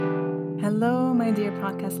Hello, my dear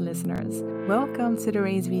podcast listeners. Welcome to the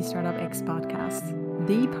Raise V Startup X podcast,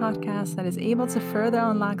 the podcast that is able to further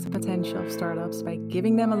unlock the potential of startups by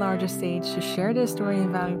giving them a larger stage to share their story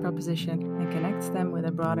and value proposition and connect them with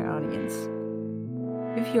a broader audience.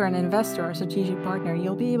 If you're an investor or strategic partner,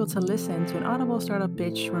 you'll be able to listen to an audible startup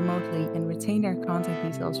pitch remotely and retain their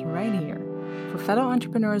contact details right here. For fellow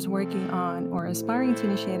entrepreneurs working on or aspiring to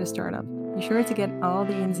initiate a startup, be sure to get all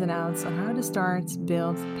the ins and outs on how to start,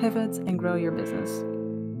 build, pivot, and grow your business.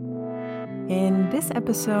 In this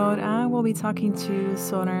episode, I will be talking to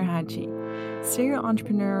Soner Haji, serial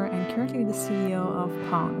entrepreneur and currently the CEO of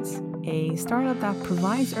Pons, a startup that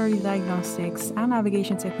provides early diagnostics and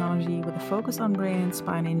navigation technology with a focus on brain and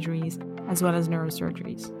spine injuries, as well as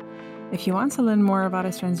neurosurgeries. If you want to learn more about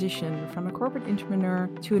his transition from a corporate entrepreneur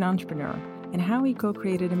to an entrepreneur, and how he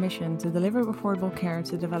co-created a mission to deliver affordable care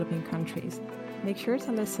to developing countries, make sure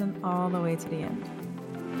to listen all the way to the end.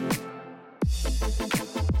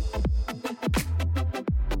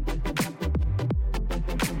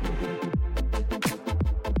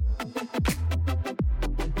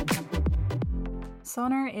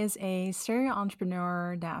 Soner is a serial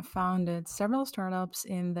entrepreneur that founded several startups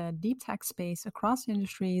in the deep tech space across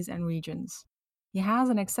industries and regions. He has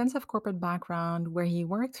an extensive corporate background where he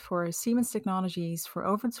worked for Siemens Technologies for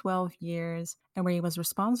over 12 years and where he was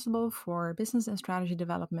responsible for business and strategy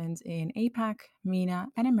development in APAC, MENA,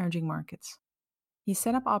 and emerging markets. He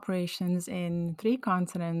set up operations in 3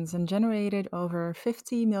 continents and generated over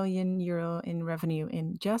 50 million euro in revenue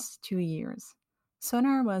in just 2 years.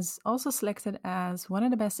 Soner was also selected as one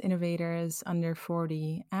of the best innovators under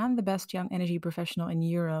 40 and the best young energy professional in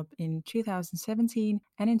Europe in 2017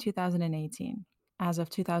 and in 2018. As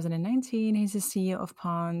of 2019, he's the CEO of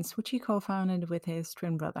Pons, which he co-founded with his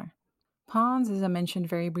twin brother. Pons, as I mentioned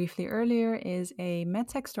very briefly earlier, is a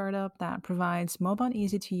medtech startup that provides mobile and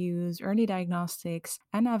easy-to-use early diagnostics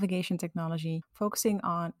and navigation technology, focusing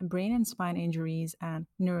on brain and spine injuries and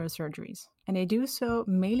neurosurgeries. And they do so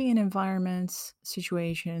mainly in environments,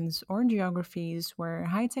 situations, or geographies where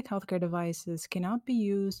high-tech healthcare devices cannot be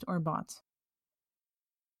used or bought.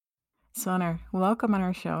 Soner, welcome on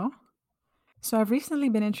our show. So I've recently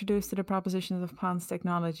been introduced to the propositions of Pons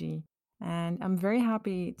technology, and I'm very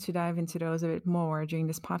happy to dive into those a bit more during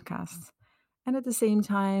this podcast, and at the same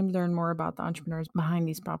time learn more about the entrepreneurs behind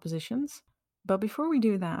these propositions. But before we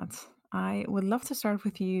do that, I would love to start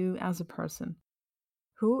with you as a person.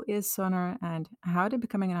 Who is Soner, and how did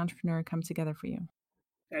becoming an entrepreneur come together for you?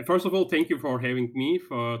 First of all, thank you for having me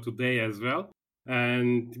for today as well.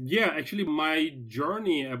 And yeah, actually, my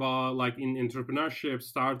journey about in entrepreneurship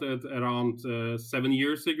started around 7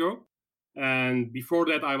 years ago. And before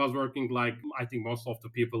that, I was working I think most of the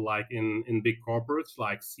people in big corporates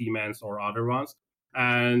like Siemens or other ones.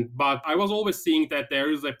 But I was always seeing that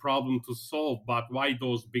there is a problem to solve, but why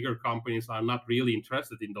those bigger companies are not really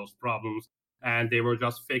interested in those problems, and they were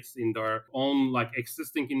just fixed in their own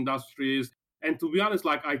existing industries. And to be honest,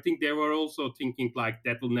 I think they were also thinking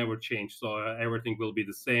that will never change. So everything will be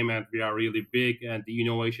the same, and we are really big, and the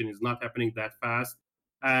innovation is not happening that fast.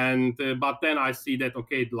 And but then I see that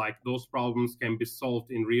those problems can be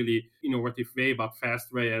solved in really innovative way, but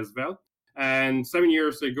fast way as well. And 7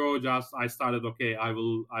 years ago, I started. I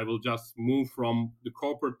will just move from the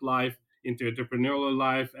corporate life into entrepreneurial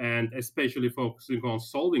life, and especially focusing on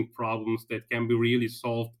solving problems that can be really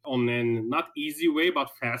solved on a not easy way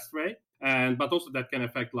but fast way, and but also that can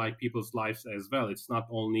affect people's lives as well. It's not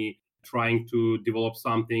only trying to develop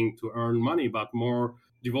something to earn money, but more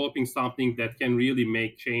developing something that can really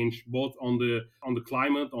make change both on the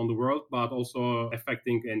climate, on the world, but also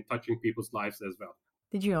affecting and touching people's lives as well.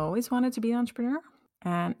 Did you always want to be an entrepreneur?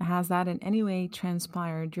 And has that in any way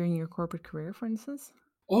transpired during your corporate career, for instance?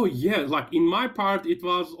 Oh yeah, in my part, it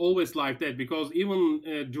was always like that, because even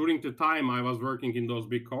during the time I was working in those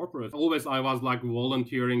big corporates, always I was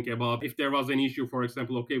volunteering about if there was an issue. For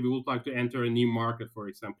example, we would like to enter a new market. For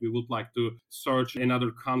example, we would like to search another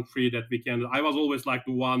country that we can. I was always the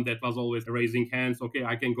one that was always raising hands.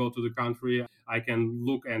 I can go to the country. I can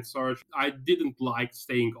look and search. I didn't like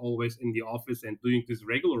staying always in the office and doing this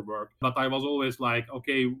regular work, but I was always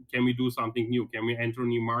can we do something new? Can we enter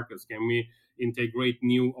new markets? Can we integrate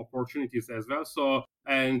new opportunities as well? So,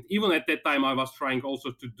 and even at that time, I was trying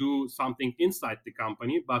also to do something inside the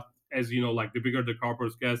company. But as you know, the bigger the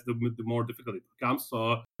corporate gets, the more difficult it becomes.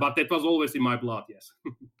 So, but that was always in my blood, yes.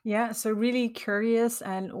 Yeah, so really curious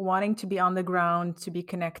and wanting to be on the ground to be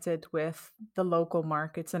connected with the local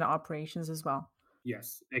markets and operations as well.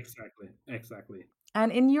 Yes, exactly.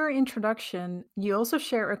 And in your introduction, you also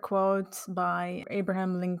share a quote by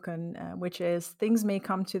Abraham Lincoln, which is things may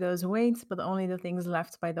come to those who wait, but only the things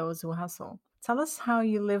left by those who hustle. Tell us how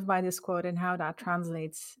you live by this quote and how that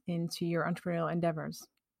translates into your entrepreneurial endeavors.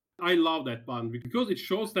 I love that one because it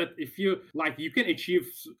shows that if you like, you can achieve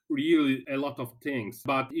really a lot of things,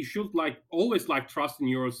 but you should like always like trust in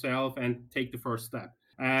yourself and take the first step.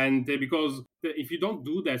 And because if you don't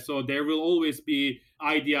do that, so there will always be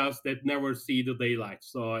ideas that never see the daylight.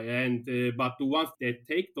 So and but the ones that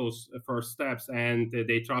take those first steps and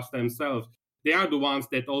they trust themselves, they are the ones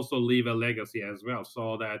that also leave a legacy as well.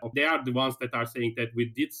 So that they are the ones that are saying that we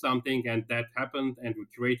did something and that happened and we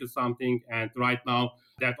created something. And right now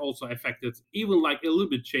that also affected even like a little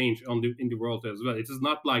bit change on the in the world as well. It is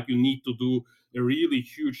not like you need to do a really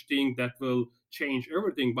huge thing that will change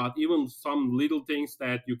everything, but even some little things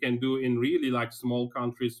that you can do in really like small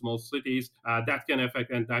countries, small cities, that can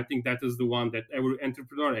affect. And I think that is the one that every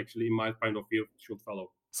entrepreneur actually, in my point of view, should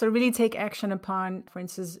follow. So, really take action upon, for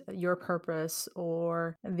instance, your purpose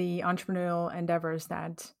or the entrepreneurial endeavors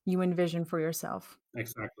that you envision for yourself.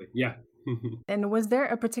 Exactly. Yeah. And was there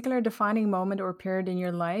a particular defining moment or period in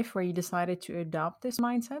your life where you decided to adopt this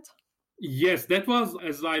mindset? Yes, that was,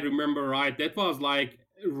 as I remember right, that was like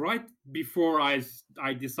right before I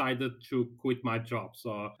decided to quit my job.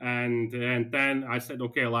 So and then I said,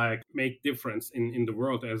 okay, like make difference in the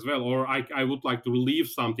world as well, or I would like to leave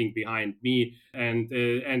something behind me. And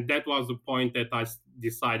that was the point that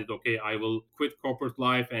decided, okay, I will quit corporate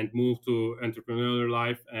life and move to entrepreneurial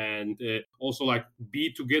life, and also like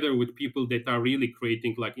be together with people that are really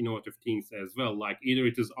creating like innovative things as well, like either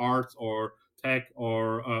it is arts or tech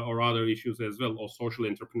or other issues as well, or social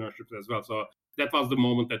entrepreneurship as well. So that was the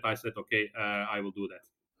moment that I said, okay, I will do that.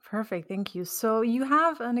 Perfect, thank you. So, you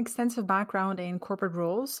have an extensive background in corporate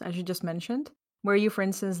roles, as you just mentioned, where you, for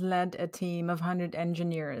instance, led a team of 100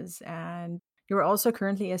 engineers, and you're also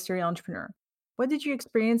currently a serial entrepreneur. What did you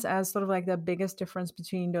experience as sort of like the biggest difference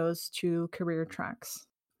between those two career tracks?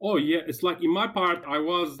 Oh yeah, it's like in my part, I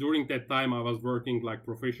was during that time I was working like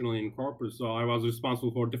professionally in corporate, so I was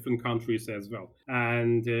responsible for different countries as well,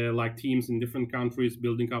 and like teams in different countries,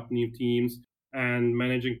 building up new teams and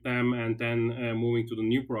managing them, and then moving to the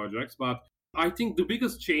new projects. But I think the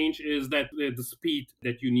biggest change is that the speed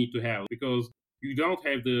that you need to have, because you don't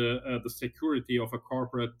have the security of a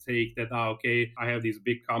corporate take that, okay, I have this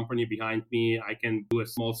big company behind me, I can do a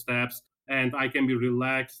small steps and I can be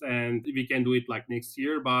relaxed and we can do it like next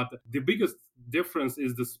year. But the biggest difference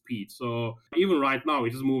is the speed. So even right now,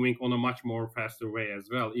 it is moving on a much more faster way as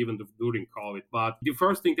well, even during COVID. But the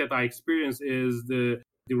first thing that I experience is the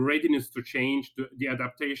readiness to change, the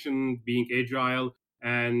adaptation, being agile,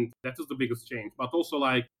 and that is the biggest change. But also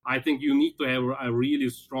like I think you need to have a really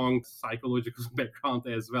strong psychological background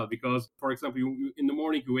as well, because for example in the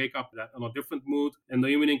morning you wake up on a different mood, and the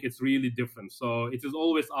evening it's really different, so it is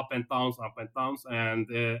always up and downs, and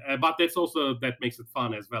but that's also that makes it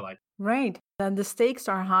fun as well. Right. Then the stakes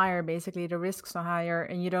are higher, basically, the risks are higher,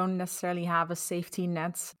 and you don't necessarily have a safety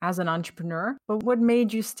net as an entrepreneur. But what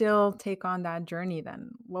made you still take on that journey then?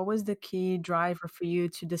 What was the key driver for you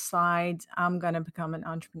to decide, I'm going to become an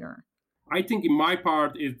entrepreneur? I think in my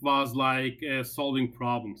part it was like solving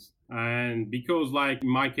problems, and because like in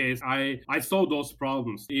my case I saw those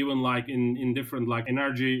problems even like in different like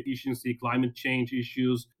energy efficiency, climate change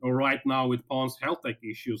issues, or right now with Pond's health tech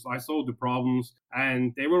issues. I saw the problems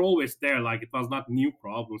and they were always there. Like it was not new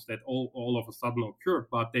problems that all of a sudden occurred,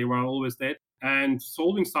 but they were always there. And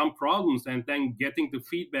solving some problems and then getting the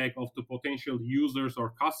feedback of the potential users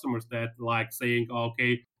or customers that like saying,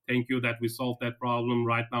 okay, thank you that we solved that problem,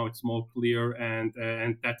 right now it's more clear, and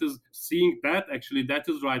that is seeing that actually that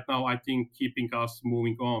is right now I think keeping us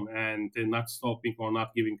moving on and not stopping or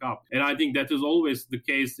not giving up. And I think that is always the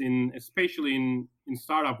case in especially in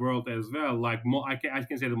startup world as well. Like I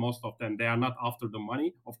can say that most of them, they are not after the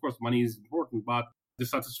money. Of course money is important, but the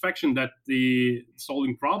satisfaction that the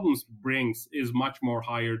solving problems brings is much more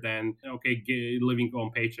higher than okay living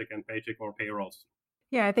on paycheck and paycheck or payrolls.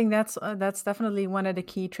 Yeah, I think that's definitely one of the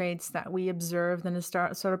key traits that we observed in the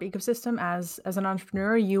startup ecosystem. As an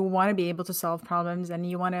entrepreneur, you want to be able to solve problems, and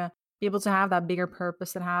you want to be able to have that bigger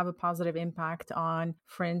purpose and have a positive impact on,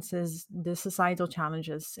 for instance, the societal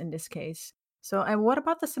challenges in this case. So, and what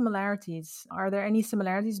about the similarities? Are there any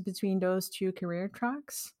similarities between those two career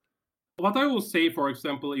tracks? What I will say, for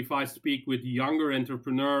example, if I speak with younger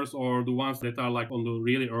entrepreneurs or the ones that are like on the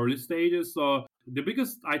really early stages, so The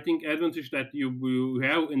biggest, I think, advantage that you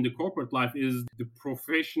have in the corporate life is the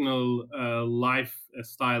professional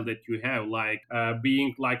lifestyle that you have, like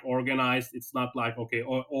being like organized. It's not like, okay,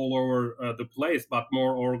 all over the place, but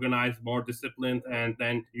more organized, more disciplined. And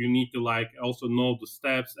then you need to like also know the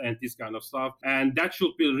steps and this kind of stuff. And that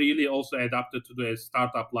should be really also adapted to the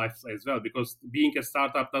startup life as well, because being a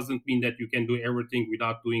startup doesn't mean that you can do everything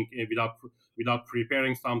without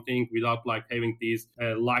preparing something, without like having these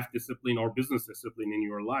life discipline or business discipline in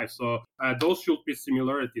your life. So those should be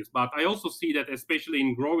similarities. But I also see that, especially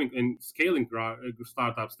in growing and scaling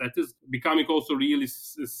startups, that is becoming also really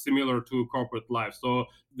similar to corporate life. So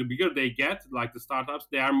the bigger they get, like the startups,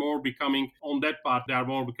 they are more becoming on that part. They are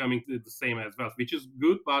more becoming the same as well, which is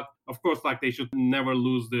good. But of course, like they should never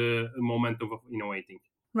lose the momentum of innovating.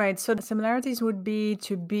 Right. So the similarities would be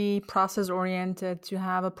to be process oriented, to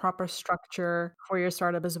have a proper structure for your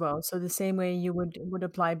startup as well. So the same way you would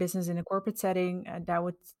apply business in a corporate setting, that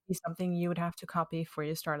would be something you would have to copy for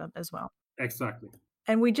your startup as well. Exactly.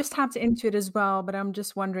 And we just tapped into it as well, but I'm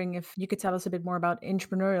just wondering if you could tell us a bit more about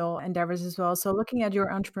entrepreneurial endeavors as well. So looking at your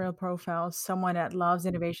entrepreneurial profile, someone that loves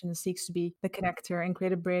innovation and seeks to be the connector and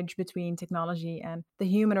create a bridge between technology and the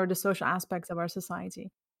human or the social aspects of our society.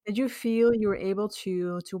 Did you feel you were able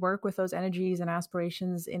to work with those energies and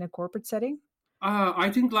aspirations in a corporate setting? I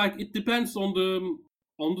think like it depends on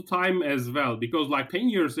the time as well, because like 10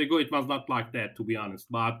 years ago it was not like that, to be honest.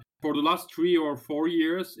 But for the last 3 or 4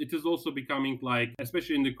 years, it is also becoming like,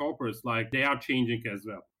 especially in the corporates, like they are changing as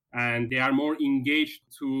well, and they are more engaged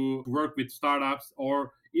to work with startups,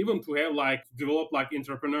 or even to have like develop like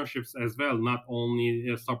entrepreneurships as well, not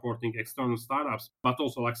only supporting external startups, but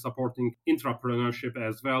also like supporting entrepreneurship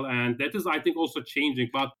as well. And that is, I think, also changing.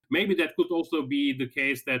 But maybe that could also be the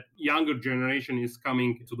case that younger generation is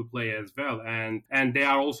coming to the play as well, and they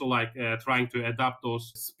are also like trying to adapt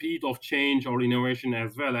those speed of change or innovation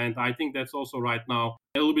as well. And I think that's also right now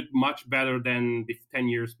a little bit much better than the 10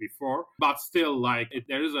 years before, but still like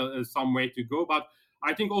there is some way to go. But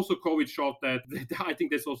I think also COVID showed that I think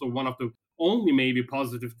that's also one of the only maybe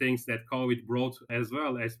positive things that COVID brought as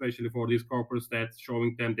well, especially for these corporates, that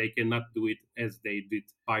showing them they cannot do it as they did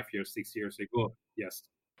 5 years, 6 years ago. Yes.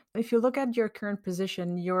 If you look at your current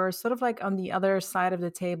position, you're sort of like on the other side of the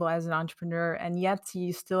table as an entrepreneur, and yet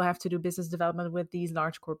you still have to do business development with these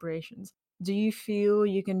large corporations. Do you feel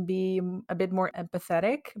you can be a bit more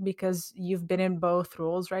empathetic because you've been in both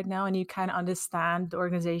roles right now and you kind of understand the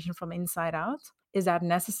organization from inside out? Is that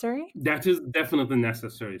necessary? That is definitely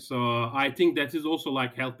necessary. So I think that is also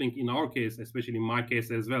like helping in our case, especially in my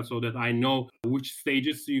case as well, so that I know which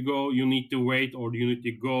stages you need to wait or you need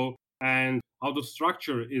to go, and how the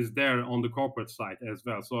structure is there on the corporate side as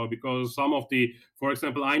well. So because some of the, for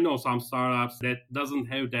example, I know some startups that doesn't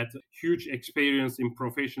have that huge experience in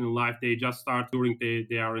professional life. They just start during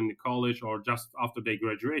they are in the college or just after they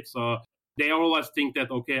graduate. So they always think that,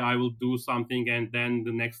 okay, I will do something, and then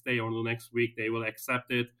the next day or the next week they will accept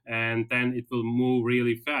it, and then it will move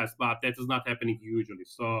really fast. But that is not happening usually.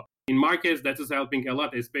 So in my case, that is helping a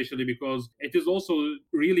lot, especially because it is also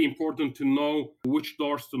really important to know which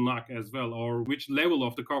doors to knock as well, or which level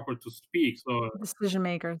of the corporate to speak. So Decision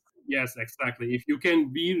makers. yes, exactly. If you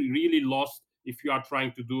can be really lost if you are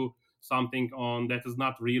trying to do something on that is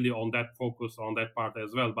not really on that focus on that part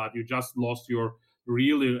as well, but you just lost your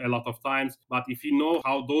really a lot of times. But if you know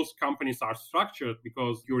how those companies are structured,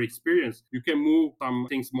 because your experience, you can move some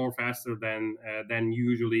things more faster than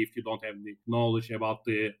usually if you don't have the knowledge about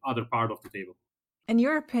the other part of the table. In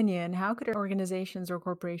your opinion, how could organizations or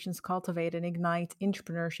corporations cultivate and ignite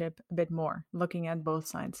entrepreneurship a bit more, looking at both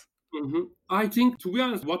sides? I think, to be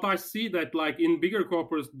honest, what I see that like in bigger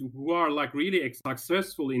corporates who are like really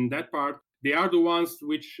successful in that part, they are the ones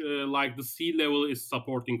which like the C level is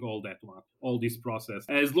supporting all that one, all this process.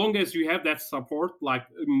 As long as you have that support, like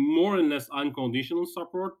more and less unconditional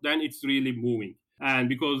support, then it's really moving. And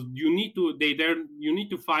because you need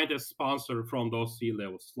to find a sponsor from those C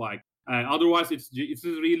levels, like otherwise it's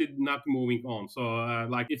really not moving on. So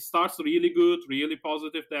like it starts really good, really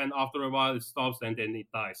positive, then after a while it stops and then it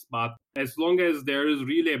dies. But as long as there is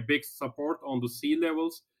really a big support on the C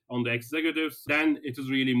levels, on the executives, then it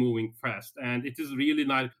is really moving fast, and it is really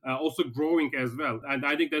not also growing as well. And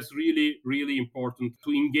I think that's really really important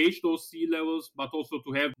to engage those C levels, but also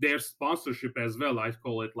to have their sponsorship as well. I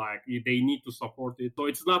call it like they need to support it. So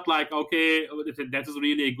it's not like, okay, that is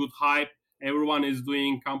really a good hype, everyone is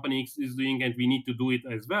doing, company X is doing, and we need to do it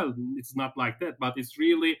as well. It's not like that, but it's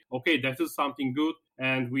really, okay, that is something good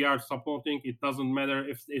and we are supporting. It doesn't matter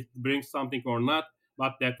if it brings something or not,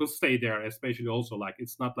 but that will stay there. Especially also, like,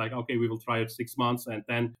 it's not like, okay, we will try it 6 months and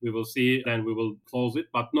then we will see, then we will close it.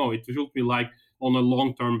 But no, it should be like on a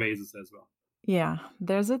long-term basis as well. Yeah,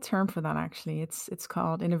 there's a term for that actually. It's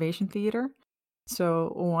called innovation theater.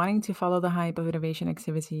 So, wanting to follow the hype of innovation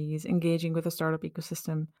activities, engaging with the startup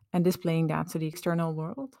ecosystem, and displaying that to the external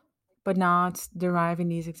world, but not deriving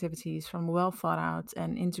these activities from well thought out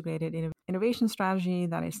and integrated innovation strategy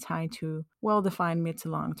that is tied to well defined mid to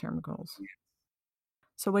long term goals.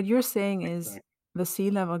 So, what you're saying is Exactly. the C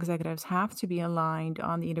level executives have to be aligned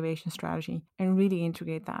on the innovation strategy and really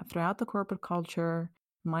integrate that throughout the corporate culture,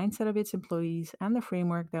 mindset of its employees, and the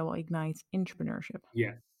framework that will ignite entrepreneurship.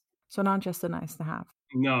 Yes. So, not just a nice to have.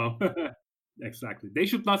 No. Exactly. They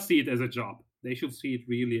should not see it as a job. They should see it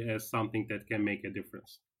really as something that can make a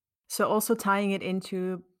difference. So, also tying it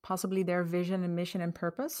into possibly their vision and mission and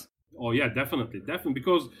purpose. Oh yeah, definitely, definitely,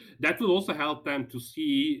 because that will also help them to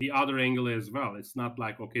see the other angle as well. It's not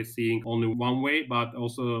like okay, seeing only one way, but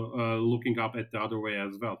also looking up at the other way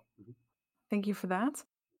as well. Thank you for that.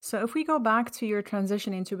 So, if we go back to your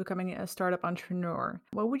transition into becoming a startup entrepreneur,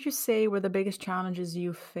 what would you say were the biggest challenges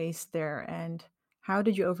you faced there and how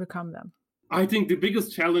did you overcome them? I think the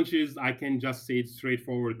biggest challenge is I can just say it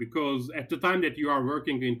straightforward because at the time that you are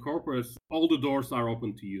working in corporates, all the doors are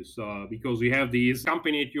open to you. So because you have this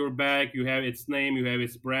company at your back, you have its name, you have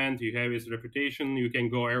its brand, you have its reputation, you can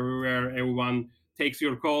go everywhere. Everyone takes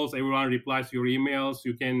your calls, everyone replies to your emails.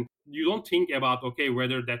 You don't think about okay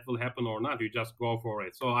whether that will happen or not. You just go for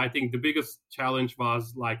it. So I think the biggest challenge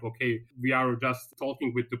was like okay, we are just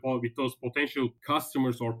talking with those potential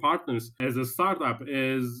customers or partners as a startup.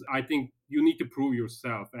 Is I think you need to prove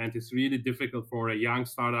yourself, and it's really difficult for a young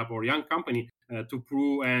startup or young company to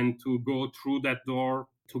prove and to go through that door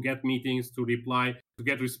to get meetings, to reply, to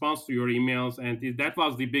get response to your emails. And that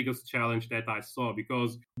was the biggest challenge that I saw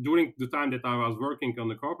because during the time that I was working on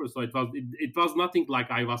the corporate, so it was nothing like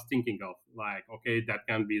I was thinking of. Like, okay, that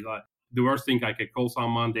can be like the worst thing. I can call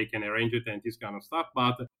someone, they can arrange it, and this kind of stuff.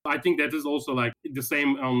 But I think that is also like the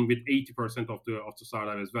same with 80% of the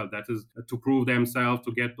startup as well. That is to prove themselves,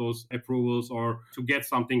 to get those approvals, or to get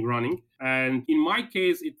something running. And in my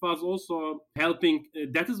case, it was also helping.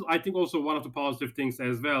 That is, I think, also one of the positive things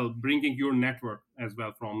as well, bringing your network as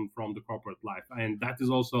well from the corporate life. And that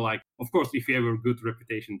is also like, of course, if you have a good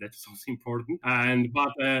reputation, that is also important. And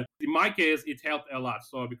but in my case, it helped a lot.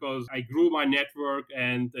 So because I grew my network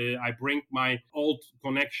and I bring my old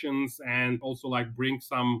connections and also like bring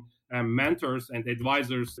some mentors and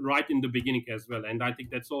advisors right in the beginning as well. And I think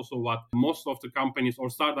that's also what most of the companies or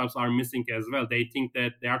startups are missing as well. They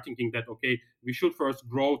are thinking that okay, we should first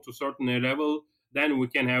grow to a certain level, then we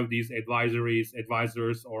can have these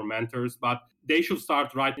advisors or mentors. But they should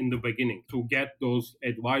start right in the beginning to get those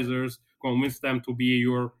advisors, convince them to be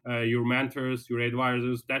your mentors, your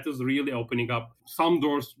advisors. That is really opening up some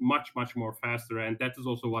doors much more faster, and that is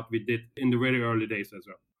also what we did in the very early days as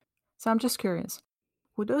well. So, I'm just curious,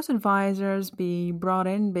 would those advisors be brought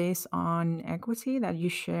in based on equity that you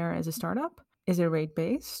share as a startup? Is it rate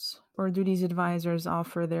based? Or do these advisors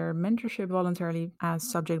offer their mentorship voluntarily as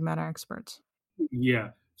subject matter experts? Yeah.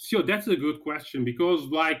 So that's a good question because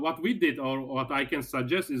like what we did or what I can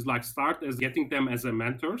suggest is like start as getting them as a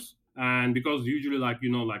mentors. And because usually like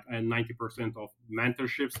 90% of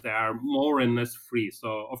mentorships they are more and less free.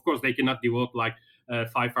 So of course they cannot devote like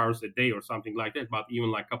 5 hours a day or something like that, but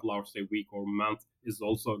even like a couple hours a week or month is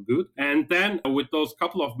also good. And then with those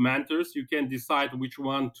couple of mentors, you can decide which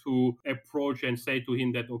one to approach and say to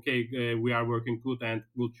him that, okay, we are working good and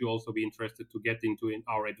would you also be interested to get into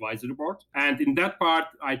our advisory board? And in that part,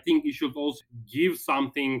 I think you should also give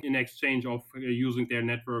something in exchange of using their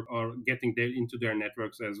network or getting into their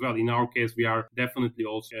networks as well. In our case, we are definitely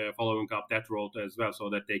also following up that road as well so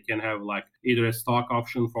that they can have like either a stock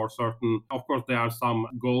option for certain, of course, there are some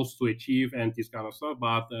goals to achieve and this kind of stuff,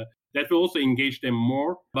 but that will also engage them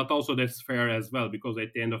more, but also that's fair as well because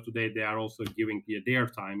at the end of the day they are also giving their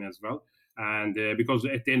time as well. And because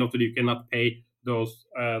at the end of the day you cannot pay those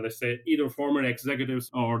let's say either former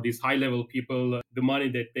executives or these high level people the money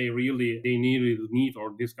that they need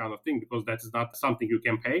or this kind of thing because that is not something you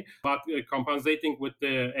can pay, but compensating with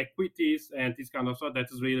the equities and this kind of stuff, that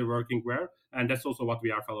is really working well, and that's also what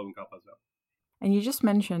we are following up as well. And you just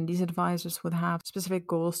mentioned these advisors would have specific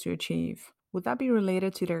goals to achieve. Would that be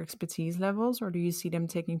related to their expertise levels, or do you see them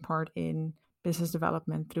taking part in business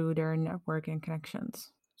development through their network and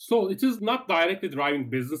connections? So it is not directly driving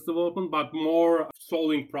business development, but more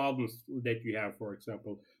solving problems that you have, for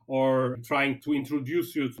example, or trying to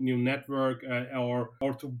introduce you to new network,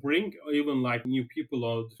 or to bring even like new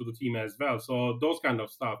people to the team as well. So those kind of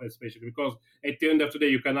stuff, especially because at the end of the day,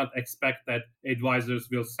 you cannot expect that advisors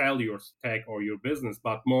will sell your tech or your business,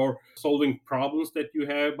 but more solving problems that you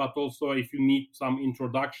have. But also, if you need some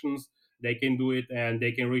introductions, they can do it, and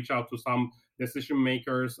they can reach out to some decision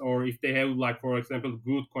makers, or if they have, like, for example,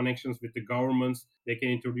 good connections with the governments, they can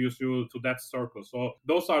introduce you to that circle. So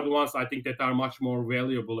those are the ones I think that are much more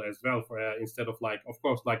valuable as well, for instead of, like, of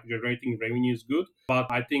course, like, generating revenue is good, but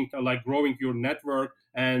I think like growing your network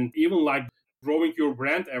and even like growing your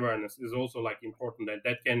brand awareness is also like important, and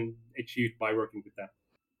that can achieve by working with them.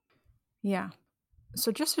 Yeah.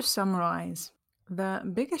 So, just to summarize, the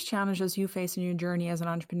biggest challenges you face in your journey as an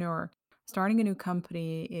entrepreneur, starting a new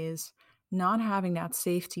company, is not having that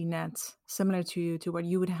safety net similar to what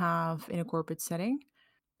you would have in a corporate setting.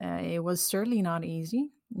 It was certainly not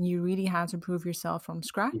easy. You really had to prove yourself from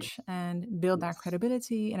scratch Yes, and build that yes,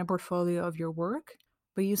 credibility and a portfolio of your work.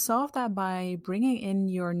 But you solved that by bringing in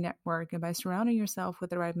your network and by surrounding yourself with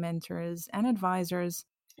the right mentors and advisors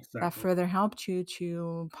that exactly, further helped you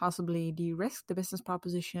to possibly de risk the business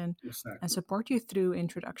proposition and exactly, support you through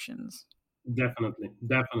introductions. definitely,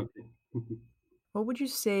 definitely. What would you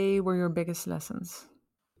say were your biggest lessons?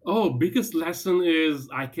 Oh, biggest lesson is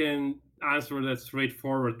I can answer that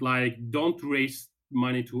straightforward. Like, don't raise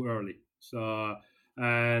money too early. So,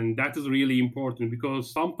 and that is really important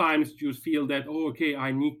because sometimes you feel that, oh, okay,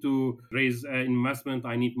 I need to raise investment,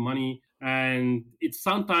 I need money, and it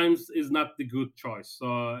sometimes is not the good choice.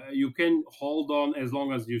 So you can hold on as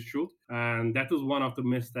long as you should, and that is one of the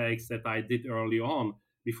mistakes that I did early on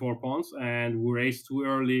before Pons, and we raised too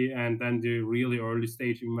early, and then the really early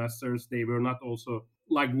stage investors, they were not also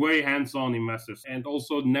like very hands-on investors, and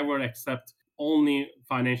also never accept only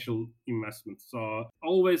financial investments. So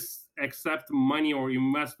always accept money or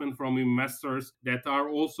investment from investors that are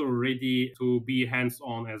also ready to be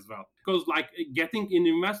hands-on as well, because like getting in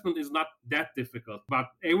investment is not that difficult, but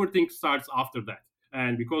everything starts after that.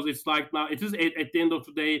 And because it's like now it is at the end of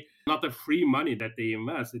the day not a free money that they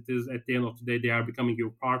invest, it is at the end of the day they are becoming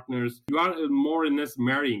your partners, you are more or less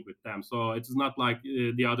marrying with them. So it's not like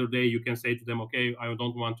the other day you can say to them, okay, I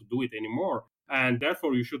don't want to do it anymore. And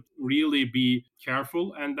therefore you should really be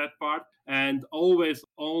careful in that part, and always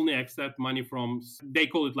only accept money from, they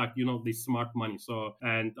call it like, the smart money. So,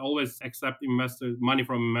 and always accept investor money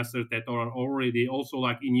from investors that are already also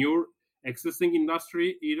like in your existing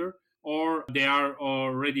industry either, or they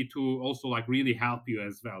are ready to also like really help you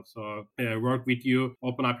as well. So work with you,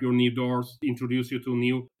 open up your new doors, introduce you to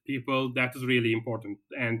new people. That is really important,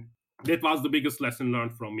 and that was the biggest lesson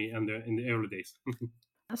learned from me in the early days.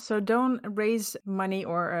 So don't raise money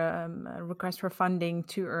or request for funding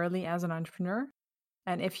too early as an entrepreneur.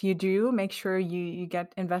 And if you do, make sure you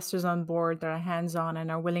get investors on board that are hands on and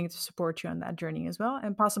are willing to support you on that journey as well,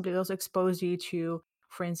 and possibly also expose you to,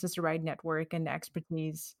 for instance, the right network and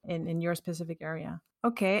expertise in your specific area.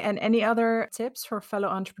 Okay. And any other tips for fellow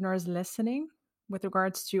entrepreneurs listening with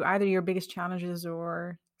regards to either your biggest challenges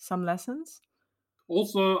or some lessons?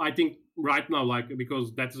 Also, I think right now, like,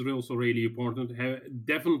 because that is also really important,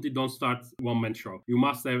 definitely don't start one man show. You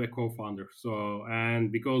must have a co-founder. So, and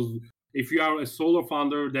because if you are a solo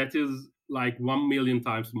founder, that is like 1 million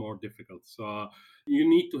times more difficult. So you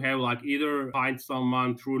need to have like either find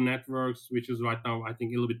someone through networks, which is right now I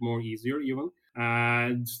think a little bit more easier even,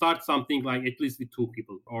 and start something like at least with two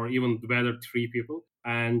people, or even better three people,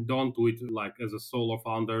 and don't do it like as a solo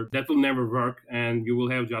founder. That will never work, and you will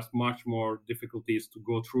have just much more difficulties to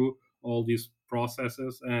go through all these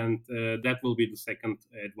processes, and that will be the second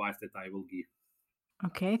advice that I will give.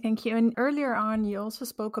 Okay, thank you. And earlier on, you also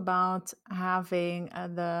spoke about having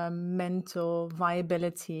the mental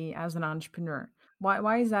viability as an entrepreneur.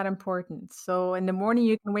 Why is that important? So in the morning,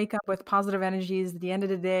 you can wake up with positive energies. At the end of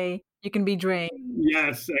the day, you can be drained.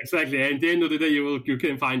 Yes, exactly. At the end of the day, you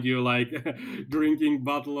can find you like drinking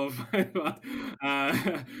bottle of,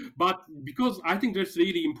 but because I think that's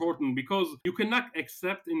really important, because you cannot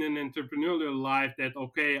accept in an entrepreneurial life that,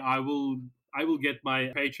 okay, I will get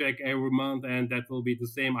my paycheck every month and that will be the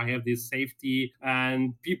same. I have this safety,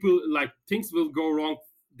 and people like things will go wrong.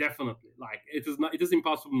 Definitely, like it is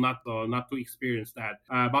impossible not to experience that.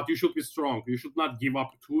 But you should be strong. You should not give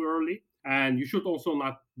up too early, and you should also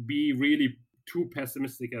not be really too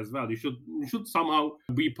pessimistic as well. You should somehow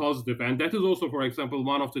be positive, and that is also, for example,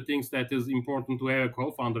 one of the things that is important to have a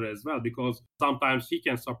co-founder as well, because sometimes he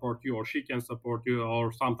can support you or she can support you,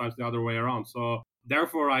 or sometimes the other way around. So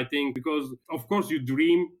therefore I think, because of course you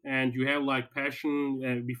dream and you have like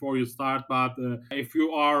passion before you start, but if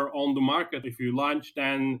you are on the market, if you launch,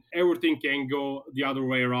 then everything can go the other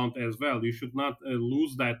way around as well. You should not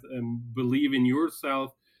lose that belief in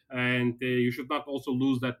yourself, and you should not also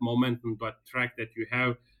lose that momentum, that track that you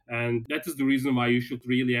have. And that is the reason why you should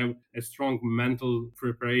really have a strong mental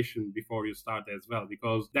preparation before you start as well,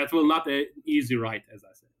 because that will not an easy ride, as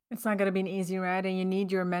I said. It's not gonna be an easy ride, and you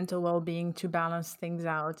need your mental well-being to balance things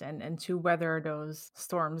out and to weather those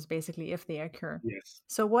storms, basically, if they occur. Yes.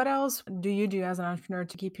 So what else do you do as an entrepreneur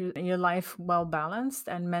to keep your life well balanced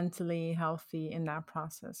and mentally healthy in that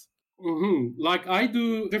process? Like I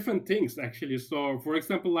do different things actually. So, for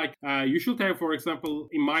example, like you should have, for example,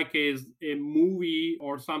 in my case, a movie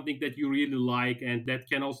or something that you really like, and that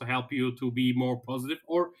can also help you to be more positive.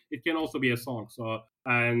 Or it can also be a song. So,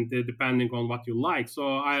 and depending on what you like.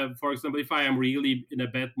 So, for example, if I am really in a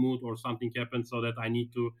bad mood or something happens, so that I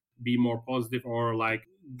need to be more positive, or like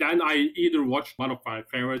then I either watch one of my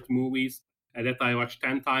favorite movies that I watch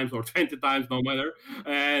 10 times or 20 times, no matter.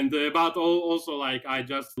 And but also like I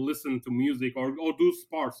just listen to music or do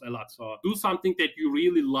sports a lot. So do something that you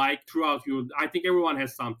really like throughout your. I think everyone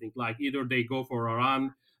has something like either they go for a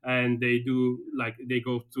run and they do like they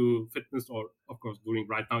go to fitness, or of course during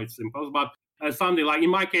right now it's impossible. But something like in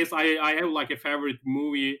my case, I have like a favorite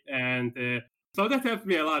movie and. So that helps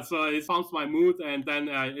me a lot. So it pumps my mood, and then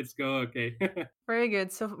it's go okay. Very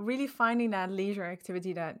good. So really finding that leisure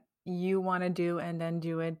activity that you want to do and then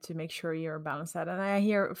do it to make sure you're balanced out. And I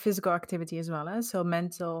hear physical activity as well. So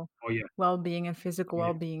mental Oh yeah, well-being and physical yeah,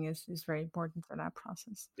 well-being is very important for that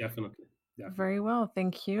process. definitely, definitely. Very well,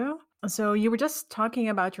 thank you. So you were just talking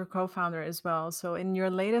about your co-founder as well. So in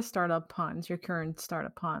your latest startup Ponds, your current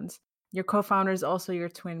startup Ponds, your co-founder is also your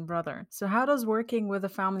twin brother. So how does working with a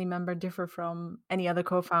family member differ from any other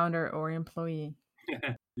co-founder or employee?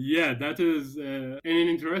 Yeah, that is an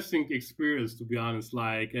interesting experience, to be honest.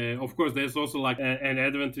 Like, of course, there's also like an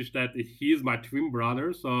advantage that he's my twin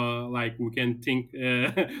brother, so like we can think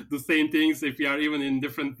the same things if we are even in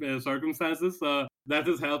different circumstances. So that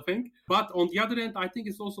is helping. But on the other end, I think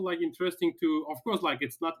it's also like interesting to, of course, like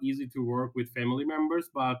it's not easy to work with family members,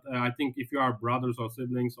 but I think if you are brothers or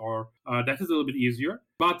siblings, or that is a little bit easier.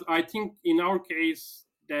 But I think in our case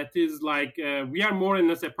that is like we are more or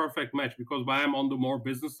less a perfect match because I am on the more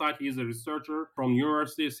business side. He's a researcher from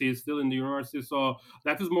universities. He's still in the university, so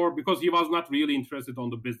that is more because he was not really interested on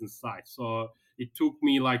the business side. So it took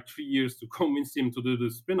me like 3 years to convince him to do the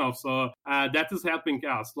spin-off. So that is helping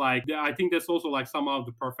us. Like I think that's also like somehow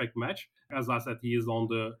the perfect match. As I said, he is on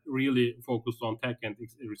the really focused on tech and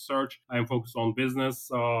research. I am focused on business.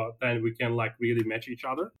 So then we can like really match each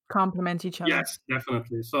other. Complement each other. Yes,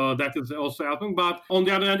 definitely. So that is also helping. But on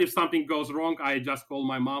the other hand, if something goes wrong, I just call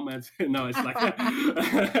my mom and no, it's like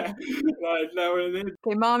no,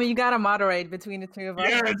 Okay, mommy, you gotta moderate between the two of us.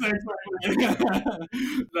 yeah, it's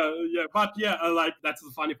exactly. No, yeah, but yeah, like that's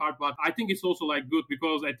the funny part. But I think it's also like good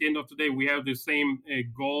because at the end of the day, we have the same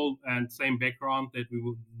goal and same background that we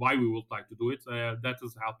would why we would like to do it. That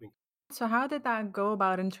is helping. So how did that go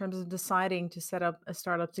about in terms of deciding to set up a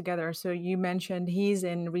startup together? So you mentioned he's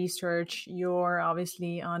in research, you're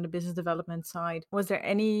obviously on the business development side. Was there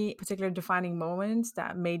any particular defining moments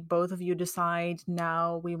that made both of you decide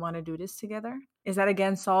now we want to do this together? Is that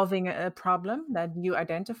again solving a problem that you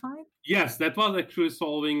identified? Yes, that was actually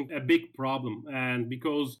solving a big problem. And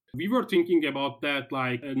because we were thinking about that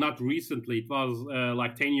like not recently, it was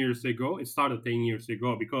like 10 years ago. It started 10 years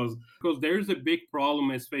ago because there is a big problem,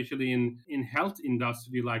 especially in health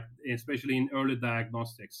industry, like especially in early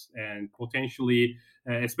diagnostics and potentially,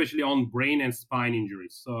 especially on brain and spine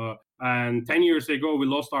injuries. So, and 10 years ago, we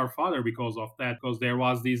lost our father because of that, because there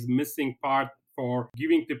was this missing part for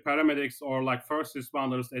giving the paramedics or like first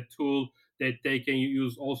responders a tool that they can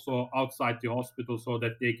use also outside the hospital so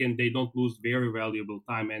that they don't lose very valuable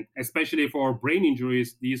time. And especially for brain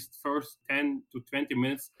injuries, these first 10 to 20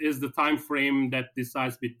 minutes is the time frame that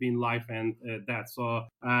decides between life and death. So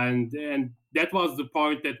and that was the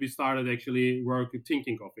point that we started actually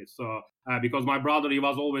thinking of it. So because my brother, he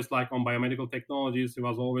was always like on biomedical technologies, he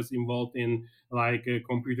was always involved in like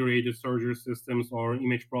computer aided surgery systems or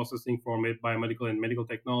image processing for biomedical and medical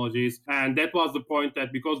technologies. And that was the point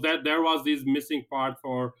that because that there was this missing part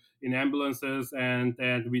for in ambulances, and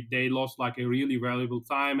they lost like a really valuable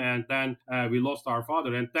time, and then we lost our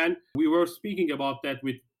father, and then we were speaking about that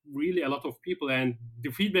with really a lot of people, and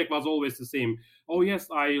the feedback was always the same. Oh yes,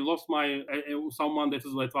 I lost my someone that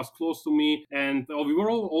was close to me, and we were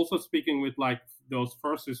also speaking with like those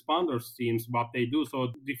first responders teams what they do.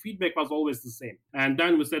 So the feedback was always the same. And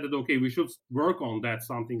then we said that okay, we should work on that,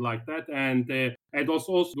 something like that. And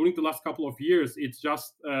also during the last couple of years, it's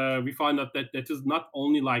just we find out that that is not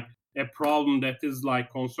only like a problem that is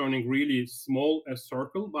like concerning really small a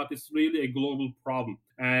circle, but it's really a global problem.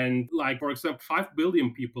 And like for example, 5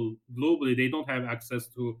 billion people globally, they don't have access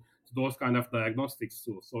to those kind of diagnostics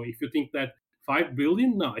tools. So if you think that 5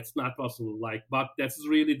 billion, no, it's not possible. Like, but that's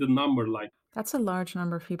really the number. Like, That's a large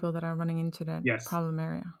number of people that are running into that yes, problem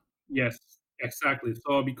area. yes, Exactly.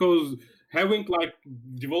 So because having like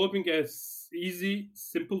developing a easy,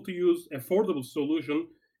 simple to use, affordable solution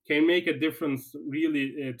can make a difference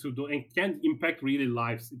really to do and can impact really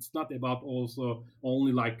lives. It's not about also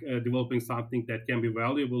only like developing something that can be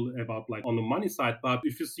valuable about like on the money side, but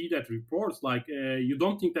if you see that reports like you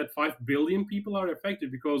don't think that 5 billion people are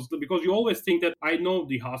affected because you always think that I know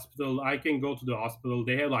the hospital, I can go to the hospital,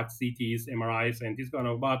 they have like CTs, MRIs, and this kind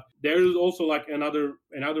of. But there is also like another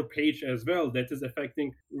page as well that is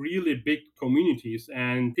affecting really big communities.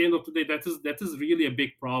 And at the end of the day, that is really a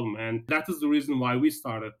big problem, and that is the reason why we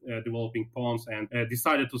started developing Pawns and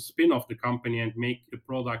decided to spin off the company and make the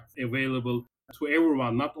product available to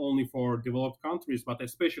everyone, not only for developed countries, but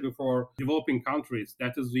especially for developing countries.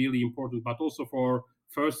 That is really important, but also for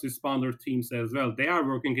first responder teams as well. They are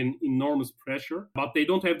working in enormous pressure, but they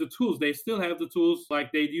don't have the tools. They still have the tools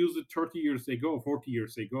like they used it 30 years ago, 40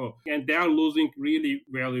 years ago, and they are losing really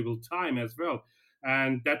valuable time as well.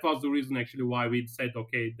 And that was the reason actually why we said,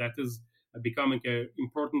 okay, that is becoming an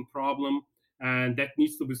important problem and that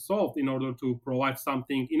needs to be solved in order to provide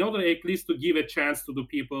something, in order at least to give a chance to the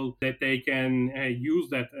people that they can use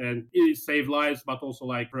that and save lives, but also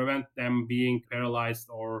like prevent them being paralyzed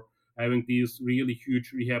or having these really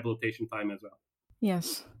huge rehabilitation time as well.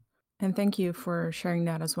 Yes. And thank you for sharing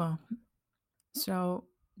that as well. So,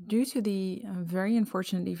 due to the very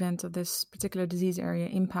unfortunate event of this particular disease area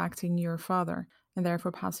impacting your father and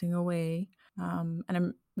therefore passing away, and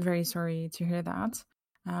I'm very sorry to hear that.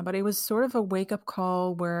 But it was sort of a wake up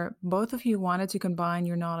call where both of you wanted to combine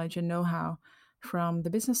your knowledge and know how from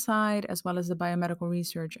the business side as well as the biomedical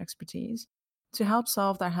research expertise to help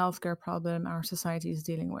solve that healthcare problem our society is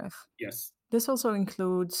dealing with. Yes. This also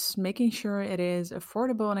includes making sure it is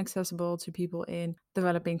affordable and accessible to people in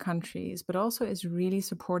developing countries, but also is really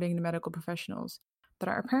supporting the medical professionals that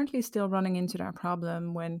are apparently still running into that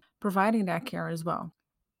problem when providing that care as well.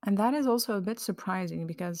 And that is also a bit surprising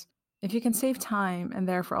because if you can save time and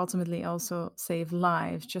therefore ultimately also save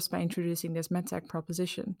lives just by introducing this medtech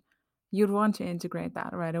proposition, you'd want to integrate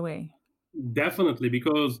that right away. Definitely,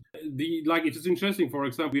 because the like it is interesting. For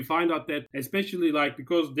example, we find out that especially like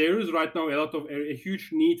because there is right now a lot of a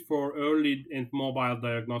huge need for early and mobile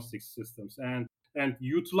diagnostic systems, and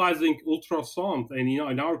utilizing ultrasound, and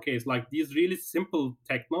in our case like this really simple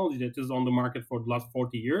technology that is on the market for the last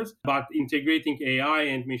 40 years, but integrating AI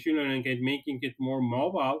and machine learning and making it more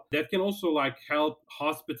mobile, that can also like help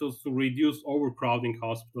hospitals to reduce overcrowding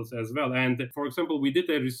hospitals as well. And for example, we did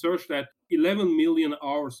a research that 11 million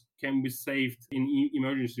hours can be saved in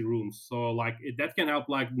emergency rooms. So like that can help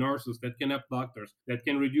like nurses, that can help doctors, that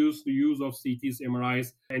can reduce the use of CTs,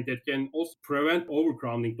 MRIs, and that can also prevent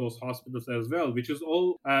overcrowding those hospitals as well, which is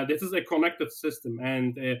all this is a connected system.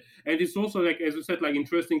 And it's also like as you said, like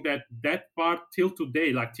interesting that that part till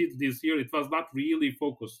today, like till this year, it was not really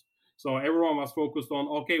focused. So everyone was focused on,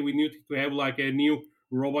 okay, we need to have like a new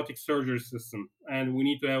robotic surgery system and we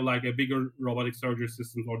need to have like a bigger robotic surgery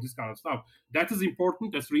system or this kind of stuff. That is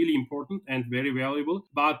important, that's really important and very valuable,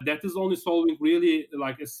 but that is only solving really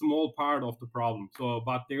like a small part of the problem. So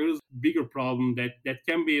but there is bigger problem that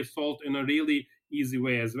can be solved in a really easy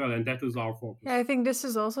way as well, and that is our Yeah, I focus. think this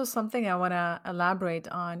is also something I want to elaborate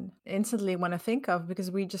on instantly when I think of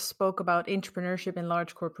because we just spoke about entrepreneurship in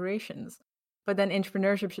large corporations. But then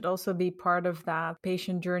entrepreneurship should also be part of that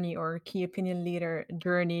patient journey or key opinion leader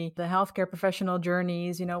journey, the healthcare professional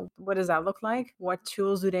journeys. What does that look like? What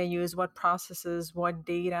tools do they use? What processes? What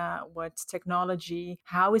data? What technology?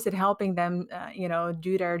 How is it helping them,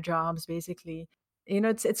 do their jobs basically?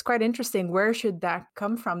 It's quite interesting. Where should that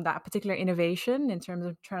come from, that particular innovation in terms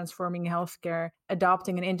of transforming healthcare,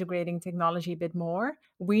 adopting and integrating technology a bit more?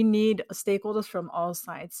 We need stakeholders from all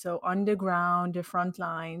sides. So on the ground, the front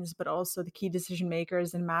lines, but also the key decision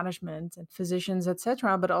makers and management and physicians,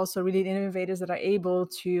 etc., but also really the innovators that are able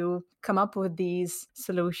to come up with these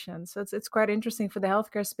solutions. So it's quite interesting for the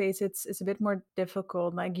healthcare space. It's a bit more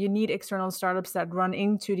difficult. Like you need external startups that run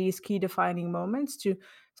into these key defining moments to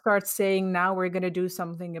start saying now we're going to do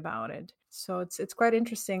something about it. So it's quite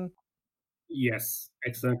interesting. Yes,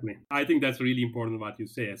 exactly. I think that's really important what you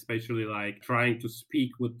say, especially like trying to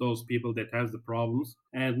speak with those people that has the problems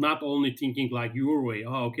and not only thinking like your way.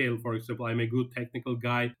 Oh, okay, for example, I'm a good technical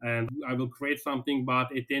guy and I will create something,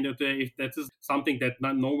 but at the end of the day, if that is something that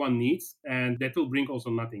no one needs, and that will bring also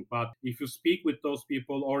nothing. But if you speak with those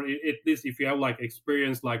people, or at least if you have like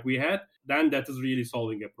experience like we had, then that is really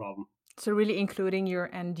solving a problem. So really including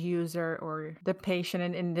your end user or the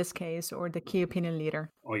patient in this case, or the key opinion leader.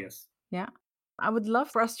 Oh, yes. Yeah. I would love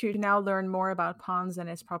for us to now learn more about Pons and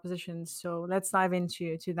its propositions. So let's dive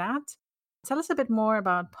into that. Tell us a bit more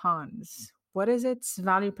about Pons. What is its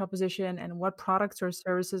value proposition and what products or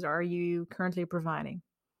services are you currently providing?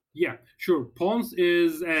 Yeah, sure. Pons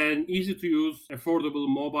is an easy to use, affordable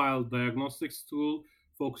mobile diagnostics tool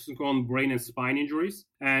focusing on brain and spine injuries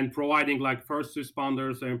and providing like first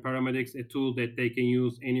responders and paramedics a tool that they can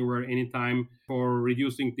use anywhere, anytime for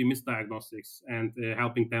reducing the misdiagnostics and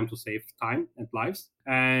helping them to save time and lives.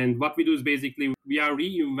 And what we do is basically we are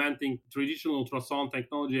reinventing traditional ultrasound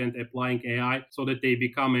technology and applying AI so that they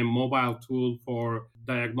become a mobile tool for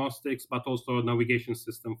diagnostics, but also navigation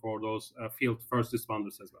system for those field first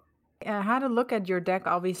responders as well. I had a look at your deck,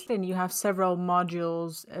 obviously, and you have several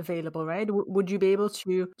modules available, right? Would you be able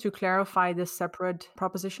to clarify the separate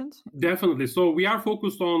propositions? Definitely. So we are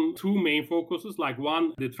focused on two main focuses. Like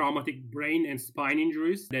one, the traumatic brain and spine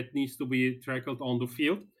injuries that needs to be tackled on the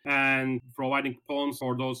field, and providing pawns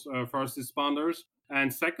for those first responders.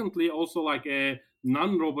 And secondly, also like a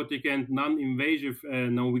non-robotic and non-invasive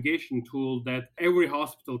navigation tool that every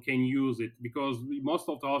hospital can use it, because most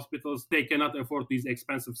of the hospitals they cannot afford these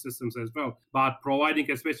expensive systems as well. But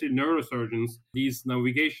providing especially neurosurgeons these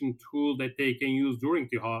navigation tool that they can use during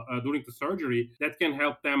the surgery, that can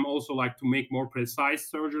help them also like to make more precise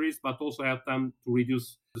surgeries, but also help them to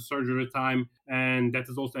reduce the surgery time, and that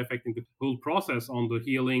is also affecting the whole process on the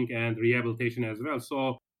healing and rehabilitation as well.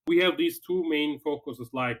 So we have these two main focuses,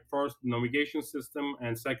 like first navigation system,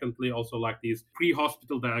 and secondly also like these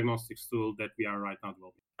pre-hospital diagnostics tool that we are right now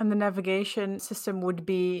developing. And the navigation system would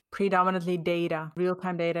be predominantly data,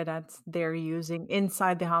 real-time data that they're using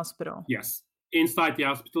inside the hospital. Yes, inside the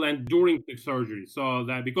hospital and during the surgery. So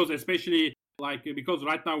that because especially because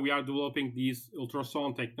right now we are developing these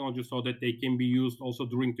ultrasound technology so that they can be used also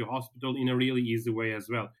during the hospital in a really easy way as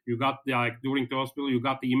well. You got the during the hospital you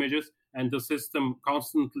got the images, and the system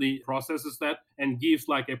constantly processes that and gives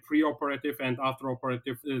like a pre-operative and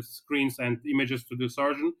after-operative screens and images to the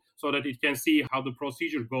surgeon so that it can see how the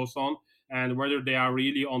procedure goes on and whether they are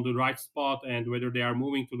really on the right spot and whether they are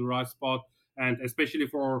moving to the right spot, and especially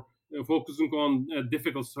for focusing on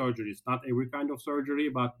difficult surgeries, not every kind of surgery,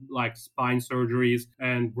 but like spine surgeries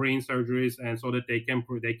and brain surgeries, and so that they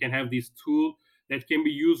can have this tool that can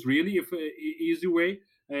be used really if easy way.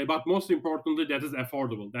 But most importantly, that is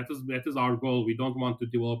affordable. That is our goal. We don't want to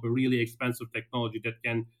develop a really expensive technology that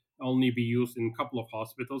can only be used in a couple of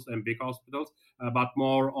hospitals and big hospitals, but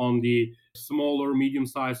more on the smaller,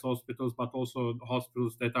 medium-sized hospitals, but also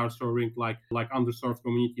hospitals that are serving like underserved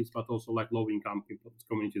communities, but also like low-income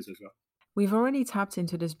communities as well. We've already tapped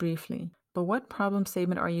into this briefly, but what problem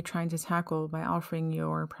statement are you trying to tackle by offering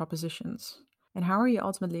your propositions? And how are you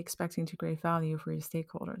ultimately expecting to create value for your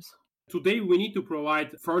stakeholders? Today, we need to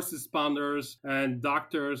provide first responders and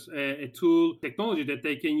doctors a tool, technology that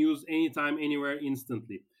they can use anytime, anywhere,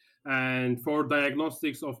 instantly. And for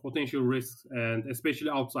diagnostics of potential risks, and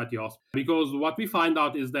especially outside the hospital. Because what we find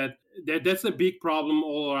out is that's a big problem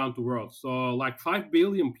all around the world. So, like 5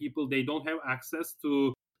 billion people, they don't have access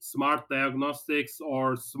to smart diagnostics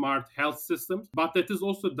or smart health systems. But that is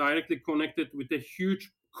also directly connected with a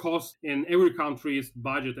huge cost in every country's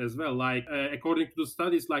budget as well. Like according to the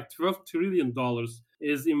studies, like $12 trillion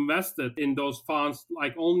is invested in those funds,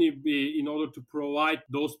 like only be in order to provide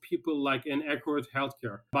those people like an accurate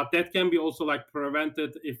healthcare. But that can be also like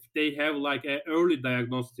prevented if they have like an early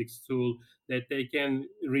diagnostics tool that they can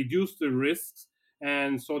reduce the risks,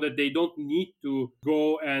 and so that they don't need to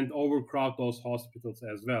go and overcrowd those hospitals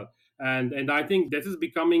as well. And I think that is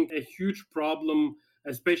becoming a huge problem,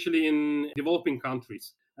 especially in developing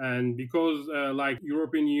countries. And because like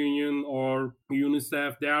European Union or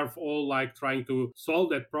UNICEF, they are all like trying to solve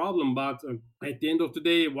that problem, but at the end of the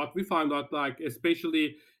day, what we found out, like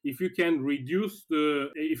especially if you can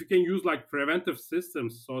if you can use like preventive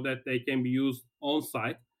systems so that they can be used on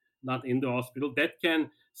site, not in the hospital, that can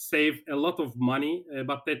save a lot of money,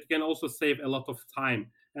 but that can also save a lot of time,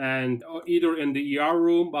 and either in the ER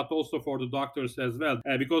room, but also for the doctors as well,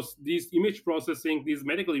 because this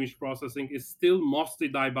medical image processing is still mostly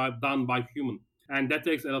done by human, and that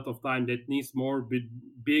takes a lot of time. That needs more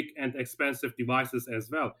big and expensive devices as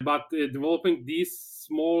well. But developing these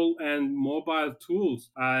small and mobile tools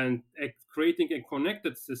and creating a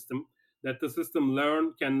connected system that the system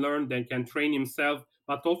can learn, then can train himself,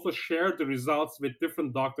 but also share the results with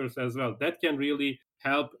different doctors as well. That can really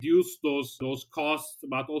help reduce those costs,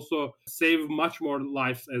 but also save much more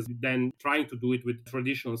lives as than trying to do it with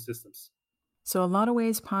traditional systems. So, a lot of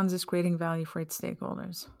ways Pons is creating value for its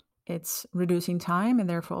stakeholders. It's reducing time and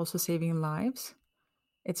therefore also saving lives.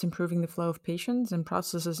 It's improving the flow of patients and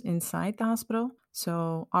processes inside the hospital.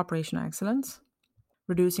 So, operational excellence.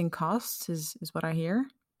 Reducing costs is what I hear.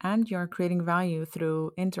 And you're creating value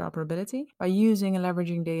through interoperability by using and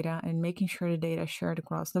leveraging data and making sure the data is shared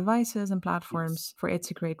across devices and Yes. platforms for it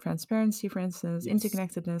to create transparency, for instance, Yes.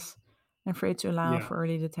 interconnectedness, and for it to allow Yeah. for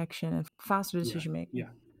early detection and faster Yeah. decision making. Yeah.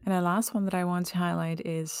 And the last one that I want to highlight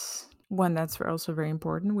is one that's also very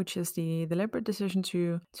important, which is the deliberate decision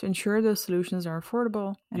to ensure those solutions are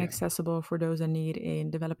affordable and Yeah. accessible for those in need in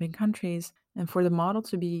developing countries, and for the model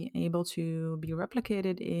to be able to be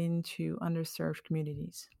replicated into underserved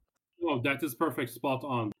communities. Oh, that is perfect, spot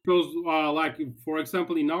on. Because, like for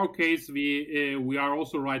example, in our case, we are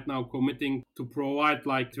also right now committing to provide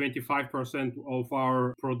like 25% of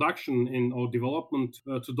our production in or development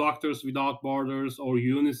to Doctors Without Borders or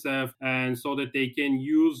UNICEF, and so that they can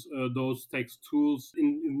use those text tools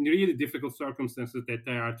in really difficult circumstances that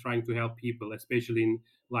they are trying to help people, especially in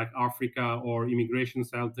like Africa or immigration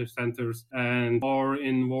centers and or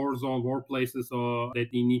in war zone workplaces or that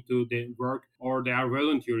they work or they are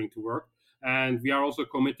volunteering to work. And we are also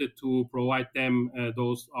committed to provide them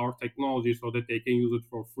those our technology so that they can use it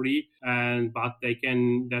for free, and but they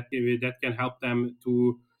can that can help them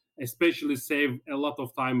to especially save a lot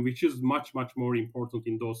of time, which is much more important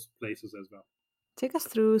in those places as well. Take us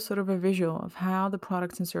through sort of a visual of how the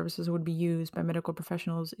products and services would be used by medical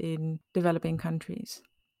professionals in developing countries.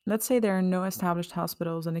 Let's say there are no established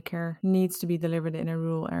hospitals and the care needs to be delivered in a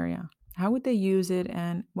rural area. How would they use it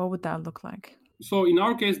and what would that look like? So in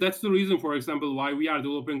our case, that's the reason, for example, why we are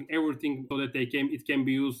developing everything so that it can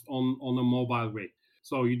be used on a mobile way.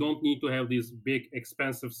 So you don't need to have these big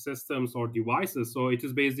expensive systems or devices. So it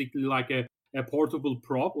is basically like a portable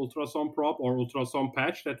probe, ultrasound probe or ultrasound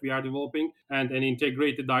patch that we are developing, and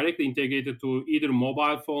directly integrated to either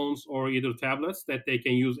mobile phones or either tablets that they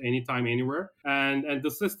can use anytime, anywhere. And the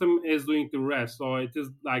system is doing the rest. So it is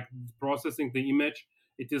like processing the image,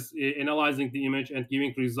 it is analyzing the image and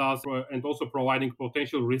giving results and also providing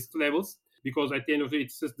potential risk levels, because at the end of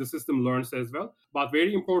it, the system learns as well. But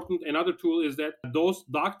very important, another tool is that those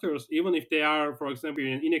doctors, even if they are, for example,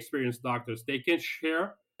 inexperienced doctors, they can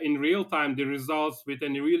share in real time the results with a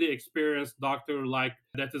really experienced doctor like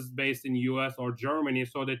that is based in US or Germany,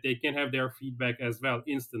 so that they can have their feedback as well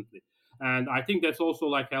instantly. And I think that's also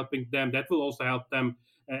like helping them, that will also help them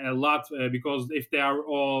a lot, because if they are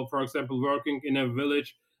all, for example, working in a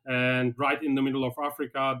village and right in the middle of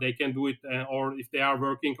Africa, they can do it, or if they are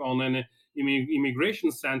working on an immigration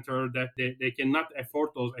center that they cannot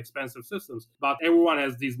afford those expensive systems. But everyone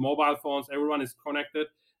has these mobile phones, everyone is connected,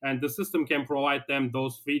 and the system can provide them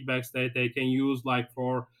those feedbacks that they can use like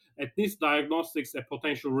for at least diagnostics, a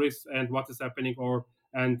potential risk and what is happening, or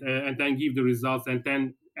and then give the results and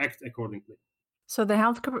then act accordingly. So the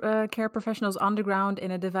healthcare care professionals on the ground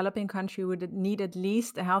in a developing country would need at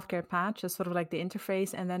least a healthcare patch as sort of like the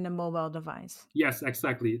interface and then the mobile device. Yes,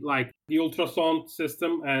 exactly. Like the ultrasound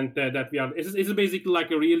system, and that we are. It's basically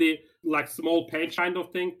like a really like small patch kind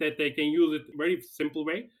of thing that they can use it very simple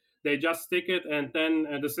way. They just stick it, and then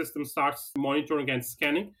the system starts monitoring and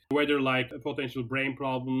scanning whether like potential brain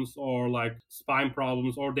problems or like spine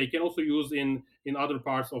problems, or they can also use in other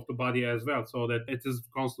parts of the body as well, so that it is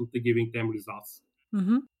constantly giving them results.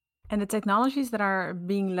 Hmm. And the technologies that are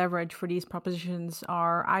being leveraged for these propositions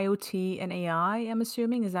are IoT and AI, I'm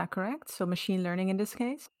assuming. Is that correct? So machine learning in this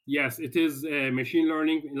case? Yes, it is machine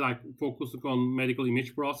learning, like focusing on medical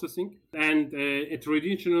image processing, and a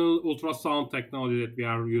traditional ultrasound technology that we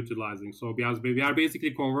are utilizing. So we are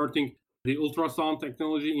basically converting the ultrasound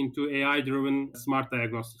technology into AI-driven smart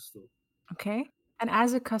diagnostics tool. Okay. And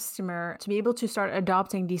as a customer, to be able to start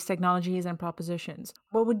adopting these technologies and propositions,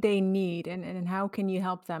 what would they need and how can you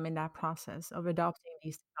help them in that process of adopting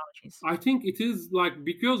these technologies? I think it is like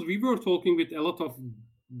because we were talking with a lot of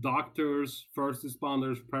doctors, first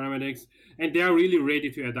responders, paramedics, and they are really ready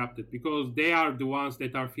to adapt it because they are the ones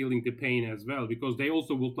that are feeling the pain as well. Because they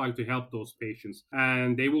also would like to help those patients,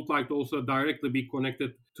 and they would like to also directly be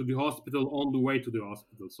connected to the hospital on the way to the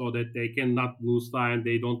hospital, so that they cannot lose time.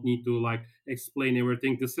 They don't need to like explain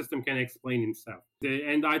everything. The system can explain itself.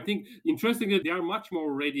 And I think interestingly, they are much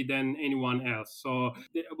more ready than anyone else. So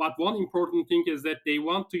but one important thing is that they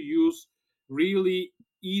want to use really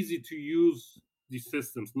easy to use these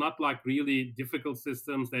systems, not like really difficult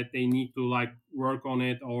systems that they need to like work on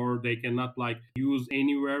it or they cannot like use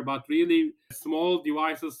anywhere, but really small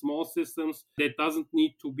devices, small systems that doesn't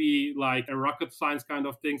need to be like a rocket science kind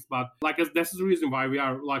of things. But like this is the reason why we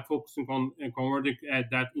are like focusing on converting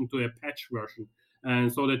that into a patch version,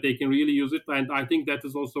 and so that they can really use it. And I think that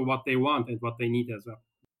is also what they want and what they need as well.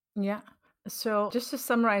 Yeah. So, just to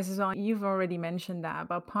summarize this on, you've already mentioned that,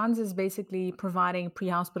 but PONS is basically providing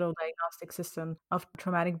pre-hospital diagnostic system of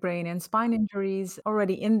traumatic brain and spine injuries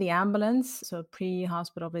already in the ambulance, so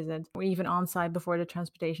pre-hospital visit, or even on-site before the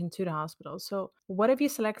transportation to the hospital. So, what have you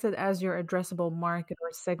selected as your addressable market or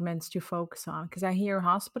segments to focus on? Because I hear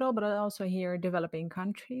hospital, but I also hear developing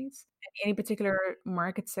countries. Any particular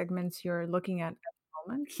market segments you're looking at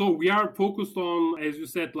the moment? So we are focused on, as you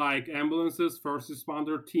said, like ambulances, first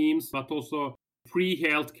responder teams, but also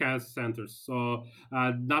pre-health care centers. So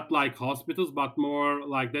not like hospitals, but more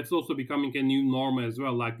like that's also becoming a new norm as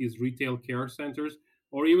well, like these retail care centers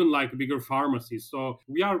or even like bigger pharmacies. So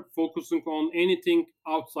we are focusing on anything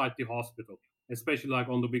outside the hospital, especially like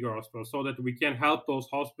on the bigger hospitals, so that we can help those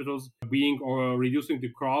hospitals being or reducing the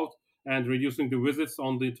crowd and reducing the visits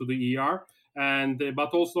on the to the ER, and but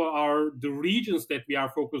also our the regions that we are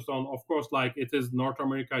focused on, of course, like it is North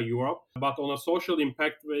America, Europe, but on a social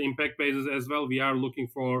impact basis as well, we are looking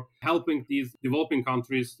for helping these developing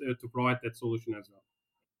countries to provide that solution as well.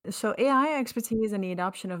 So AI expertise and the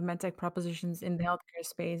adoption of medtech propositions in the healthcare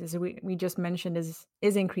space, as we just mentioned, is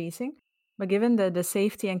increasing. But given the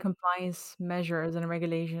safety and compliance measures and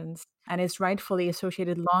regulations and its rightfully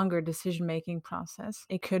associated longer decision-making process,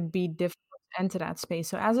 it could be difficult to enter that space.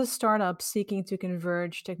 So as a startup seeking to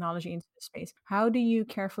converge technology into the space, how do you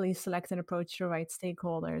carefully select and approach the right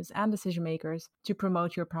stakeholders and decision makers to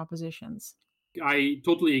promote your propositions? I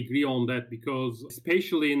totally agree on that because,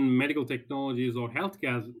 especially in medical technologies or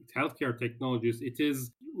healthcare technologies, it is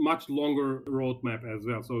much longer roadmap as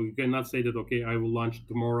well. So you cannot say that okay, I will launch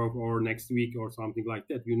tomorrow or next week or something like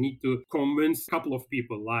that. You need to convince a couple of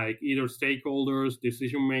people, like either stakeholders,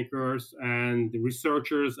 decision makers, and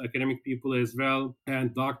researchers, academic people as well,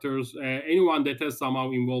 and doctors, anyone that has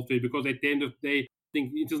somehow involved it. Because at the end of the day,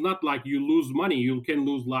 think it is not like you lose money, you can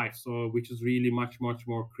lose life, so which is really much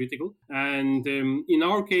more critical. And in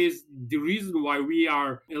our case, the reason why we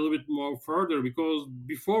are a little bit more further, because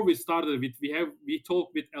before we started it, we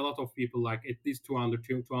talked with a lot of people, like at least 200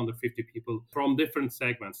 to 250 people from different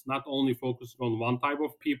segments, not only focused on one type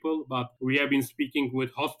of people, but we have been speaking with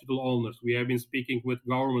hospital owners, we have been speaking with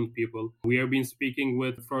government people, we have been speaking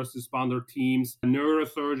with first responder teams,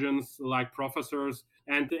 neurosurgeons, like professors,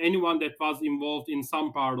 and anyone that was involved in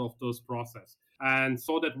some part of this process, and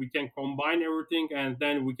so that we can combine everything and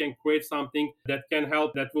then we can create something that can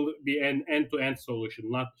help, that will be an end-to-end solution,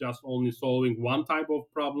 not just only solving one type of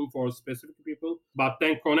problem for specific people, but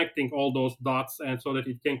then connecting all those dots, and so that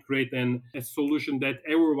it can create a solution that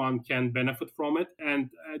everyone can benefit from it. And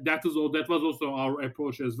that was also our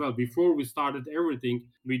approach as well. Before we started everything,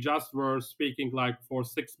 we just were speaking like for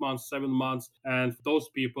 6 months, 7 months, and those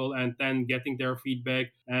people, and then getting their feedback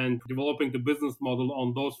and developing the business model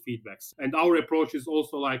on those feedbacks. And our approach is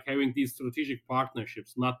also like having these strategic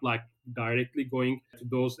partnerships, not like directly going to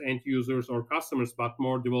those end users or customers, but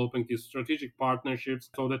more developing these strategic partnerships,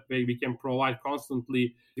 so that way we can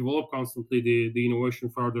develop constantly the innovation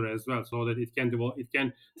further as well, so that it can develop, it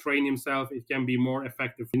can train himself, it can be more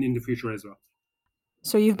effective in the future as well.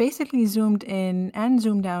 So you've basically zoomed in and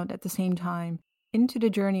zoomed out at the same time into the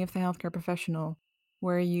journey of the healthcare professional,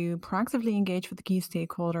 where you proactively engage with the key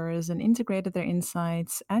stakeholders and integrated their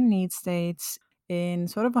insights and need states in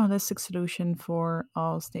sort of a holistic solution for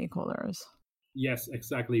all stakeholders. Yes,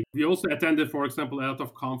 exactly. We also attended, for example, a lot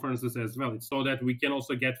of conferences as well, so that we can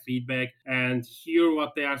also get feedback and hear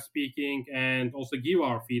what they are speaking, and also give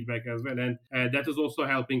our feedback as well. And that is also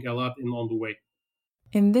helping a lot in on the way.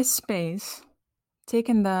 In this space,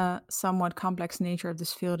 taking the somewhat complex nature of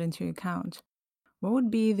this field into account, what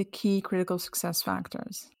would be the key critical success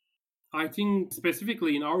factors? I think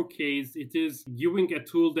specifically in our case, it is giving a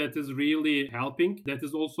tool that is really helping, that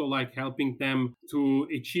is also like helping them to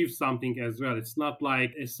achieve something as well. It's not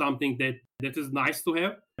like it's something that is nice to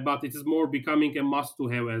have, but it is more becoming a must to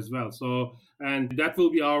have as well. So, and that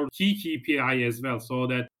will be our key KPI as well. So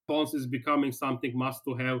that phones is becoming something must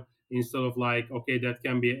to have, instead of like, okay,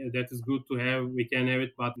 that is good to have, we can have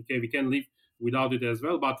it, but okay, we can live without it as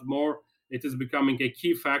well. But more, it is becoming a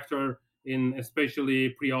key factor in especially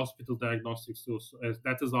pre-hospital diagnostics tools. As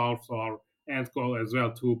that is also our end goal as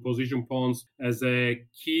well, to position phones as a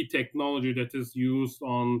key technology that is used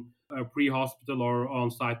on pre-hospital or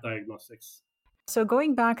on-site diagnostics. So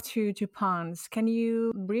going back to ponds, can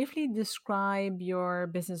you briefly describe your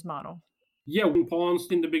business model? Yeah, in Pons,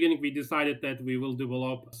 in the beginning, we decided that we will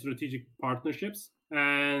develop strategic partnerships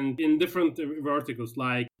and in different verticals,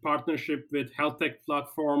 like partnership with health tech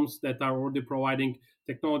platforms that are already providing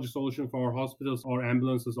technology solution for hospitals or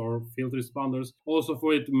ambulances or field responders. Also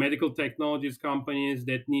for it, medical technologies companies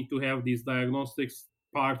that need to have these diagnostics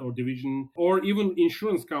part or division, or even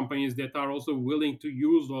insurance companies that are also willing to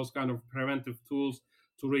use those kind of preventive tools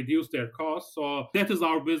to reduce their costs. So that is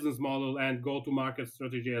our business model and go to market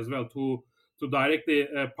strategy as well, to directly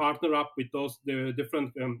partner up with those the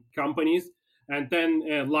different companies, and then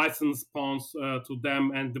license Pons to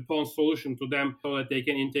them and the Pons solution to them, so that they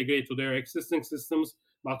can integrate to their existing systems,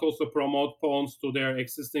 but also promote Pons to their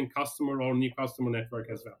existing customer or new customer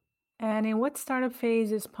network as well. And in what startup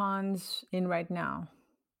phase is Pons in right now?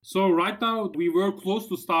 So right now we were close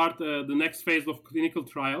to start the next phase of clinical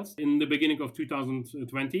trials in the beginning of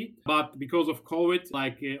 2020, but because of COVID,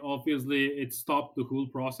 obviously it stopped the whole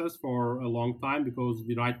process for a long time, because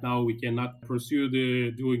right now we cannot pursue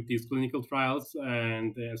doing these clinical trials,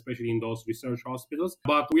 and especially in those research hospitals.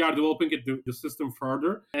 But we are developing the system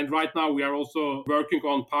further, and right now we are also working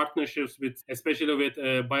on partnerships with, especially with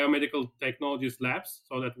biomedical technologies labs,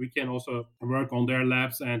 so that we can also work on their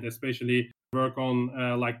labs and especially work on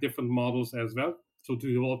different models as well, so to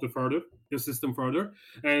develop the system further.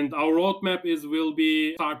 And our roadmap is we'll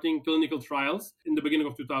be starting clinical trials in the beginning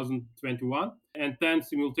of 2021, and then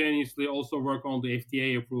simultaneously also work on the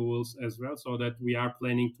FDA approvals as well, so that we are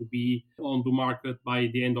planning to be on the market by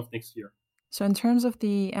the end of next year. So, in terms of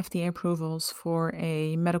the FDA approvals for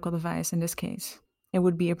a medical device in this case, it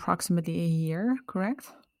would be approximately a year,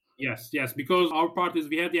 correct? Yes, because our part is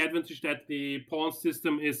we have the advantage that the pawn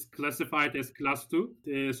system is classified as class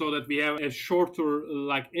 2, so that we have a shorter,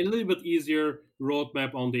 a little bit easier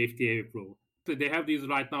roadmap on the FDA approval. So they have these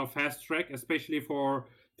right now fast track, especially for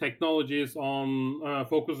technologies on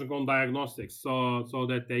focusing on diagnostics, so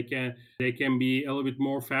that they can be a little bit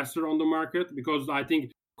more faster on the market, because I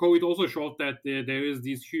think COVID also showed that there is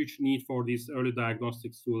this huge need for this early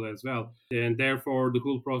diagnostics tool as well, and therefore the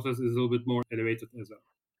whole process is a little bit more elevated as well.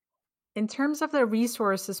 In terms of the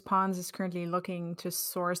resources Pons is currently looking to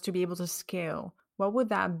source to be able to scale, what would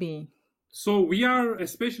that be? So we are,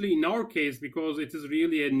 especially in our case, because it is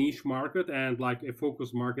really a niche market and like a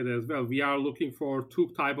focus market as well, we are looking for two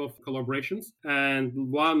type of collaborations, and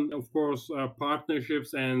one, of course,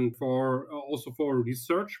 partnerships, and for also for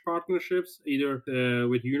research partnerships, either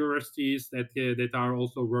with universities that are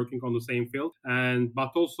also working on the same field, and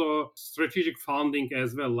but also strategic funding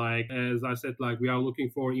as well. Like as I said, like we are looking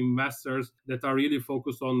for investors that are really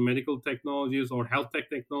focused on medical technologies or health tech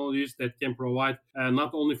technologies that can provide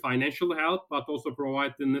not only financial help, but also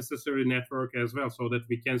provide the necessary network as well, so that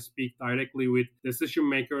we can speak directly with decision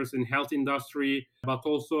makers in health industry, but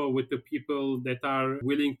also with the people that are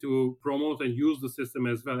willing to promote and use the system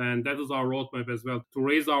as well. And that is our roadmap as well, to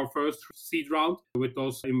raise our first seed round with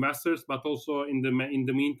those investors, but also in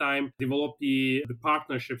the meantime develop the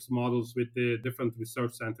partnerships models with the different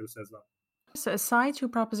research centers as well. So, aside to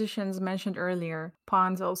propositions mentioned earlier,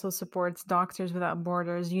 Pons also supports Doctors Without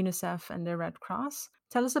Borders, UNICEF, and the Red Cross.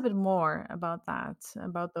 Tell us a bit more about that,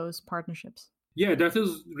 about those partnerships. Yeah, that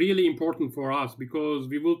is really important for us, because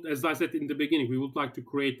we would, as I said in the beginning, we would like to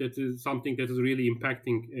create that is something that is really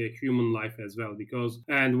impacting human life as well. Because,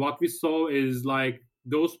 and what we saw is like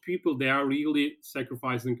those people, they are really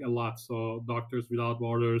sacrificing a lot. So Doctors Without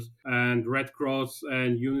Borders and Red Cross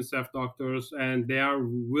and UNICEF doctors, and they are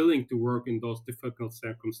willing to work in those difficult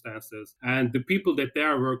circumstances. And the people that they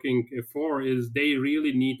are working for is they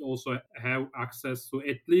really need also have access to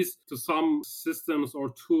at least to some systems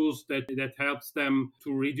or tools that helps them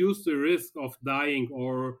to reduce the risk of dying,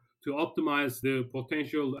 or to optimize the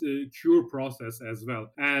potential cure process as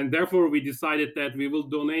well. And therefore, we decided that we will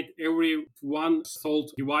donate every one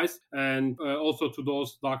sold device, and also to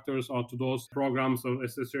those doctors or to those programs or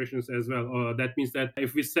associations as well. That means that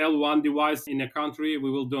if we sell one device in a country,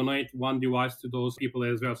 we will donate one device to those people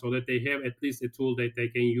as well, so that they have at least a tool that they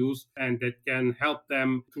can use and that can help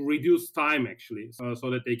them to reduce time, actually,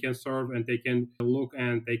 so that they can serve and they can look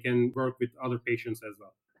and they can work with other patients as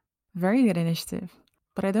well. Very good initiative.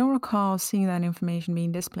 But I don't recall seeing that information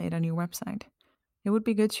being displayed on your website. It would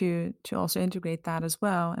be good to also integrate that as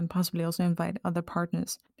well, and possibly also invite other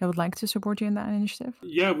partners that would like to support you in that initiative.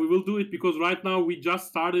 Yeah, we will do it, because right now we just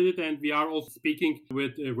started it, and we are also speaking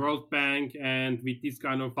with World Bank and with these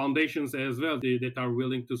kind of foundations as well that are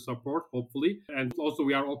willing to support, hopefully. And also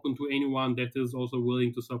we are open to anyone that is also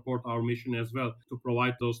willing to support our mission as well, to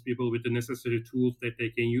provide those people with the necessary tools that they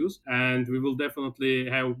can use. And we will definitely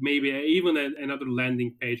have maybe even another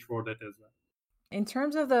landing page for that as well. In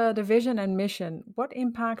terms of the vision and mission, what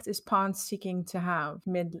impact is Pons seeking to have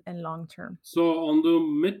mid and long term? So on the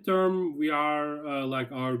midterm, we are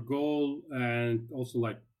like our goal, and also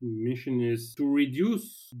like mission is to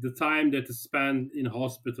reduce the time that is spent in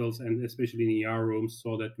hospitals and especially in ER rooms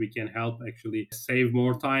so that we can help actually save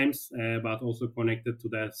more times, but also connected to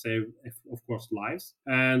that save, of course, lives.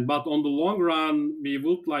 But on the long run, we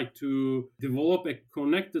would like to develop a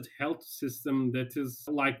connected health system that is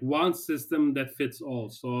like one system that fits all.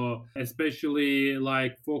 So especially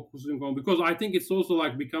like focusing on, because I think it's also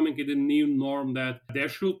like becoming the new norm that there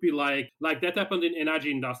should be like that happened in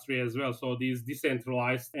energy industry as well. So these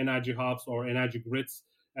decentralized energy hubs or energy grids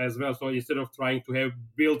as well. So instead of trying to have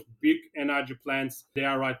built big energy plants, they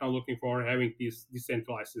are right now looking for having these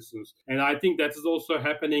decentralized systems. And I think that is also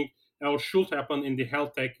happening or should happen in the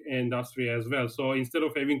health tech industry as well. So instead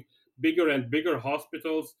of having bigger and bigger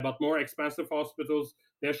hospitals, but more expensive hospitals,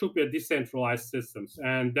 there should be a decentralized systems.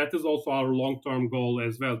 And that is also our long-term goal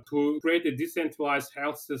as well, to create a decentralized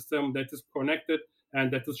health system that is connected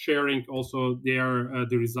and that is sharing also the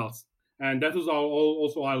results. And that is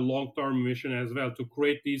also our long-term mission as well, to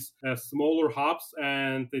create these smaller hubs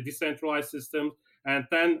and the decentralized systems, and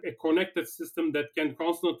then a connected system that can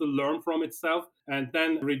constantly learn from itself and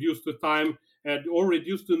then reduce the time or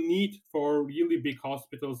reduce the need for really big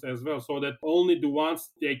hospitals as well, so that only the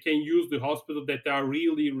ones they can use the hospital that are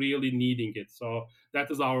really, really needing it. So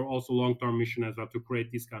that is our also long-term mission as well, to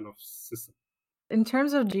create this kind of system. In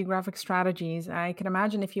terms of geographic strategies, I can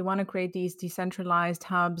imagine if you want to create these decentralized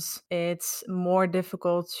hubs, it's more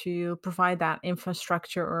difficult to provide that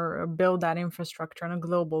infrastructure or build that infrastructure on a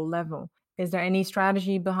global level. Is there any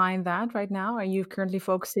strategy behind that right now? Are you currently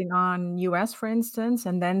focusing on US, for instance,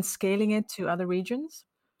 and then scaling it to other regions?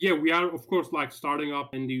 Yeah, we are of course like starting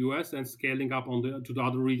up in the US and scaling up on the to the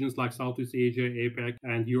other regions like Southeast Asia, APAC,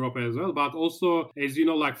 and Europe as well. But also, as you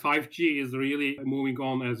know, like 5G is really moving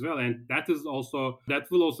on as well, and that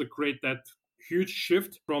will also create that huge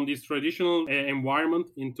shift from this traditional environment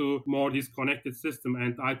into more this connected system.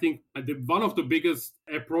 And I think one of the biggest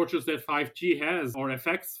approaches that 5G has, or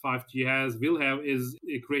effects 5G has will have, is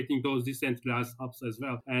creating those decentralized hubs as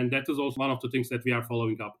well. And that is also one of the things that we are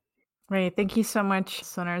following up. Great. Thank you so much,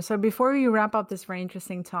 Sonar. So before we wrap up this very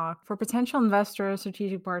interesting talk, for potential investors,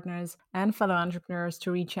 strategic partners, and fellow entrepreneurs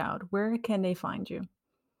to reach out, where can they find you?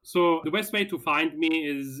 So the best way to find me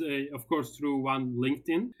is, of course, through one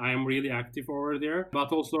LinkedIn. I am really active over there.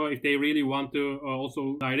 But also, if they really want to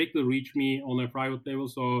also directly reach me on a private level,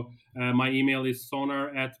 so my email is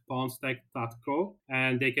sonar@ponstech.co,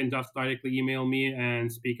 and they can just directly email me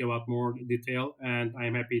and speak about more detail. And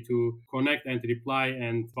I'm happy to connect and reply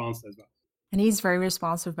and respond as well. And he's very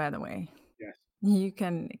responsive, by the way. Yes. You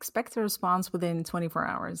can expect a response within 24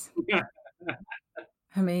 hours. Yeah.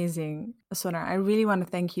 Amazing. Sonar, I really want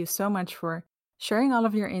to thank you so much for sharing all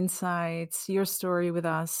of your insights, your story with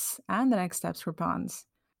us, and the next steps for Ponds.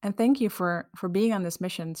 And thank you for being on this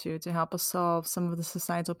mission to help us solve some of the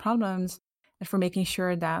societal problems and for making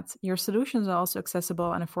sure that your solutions are also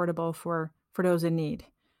accessible and affordable for those in need.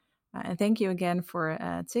 And thank you again for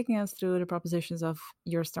taking us through the propositions of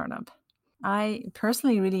your startup. I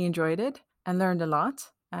personally really enjoyed it and learned a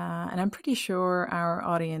lot. And I'm pretty sure our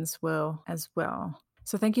audience will as well.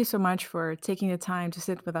 So thank you so much for taking the time to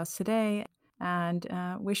sit with us today, and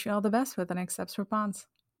wish you all the best with the next steps for Ponds.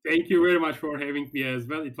 Thank you very much for having me as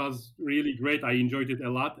well. It was really great. I enjoyed it a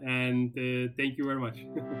lot, and thank you very much.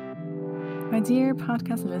 My dear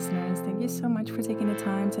podcast listeners, thank you so much for taking the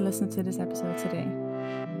time to listen to this episode today.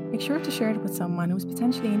 Make sure to share it with someone who's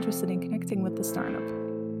potentially interested in connecting with the startup.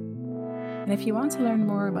 And if you want to learn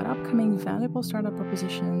more about upcoming valuable startup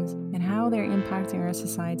propositions and how they're impacting our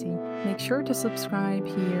society, make sure to subscribe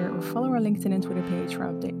here or follow our LinkedIn and Twitter page for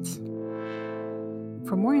updates.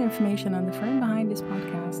 For more information on the firm behind this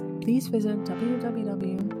podcast, please visit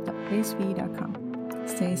www.racev.com.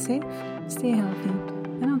 Stay safe, stay healthy,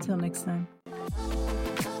 and until next time.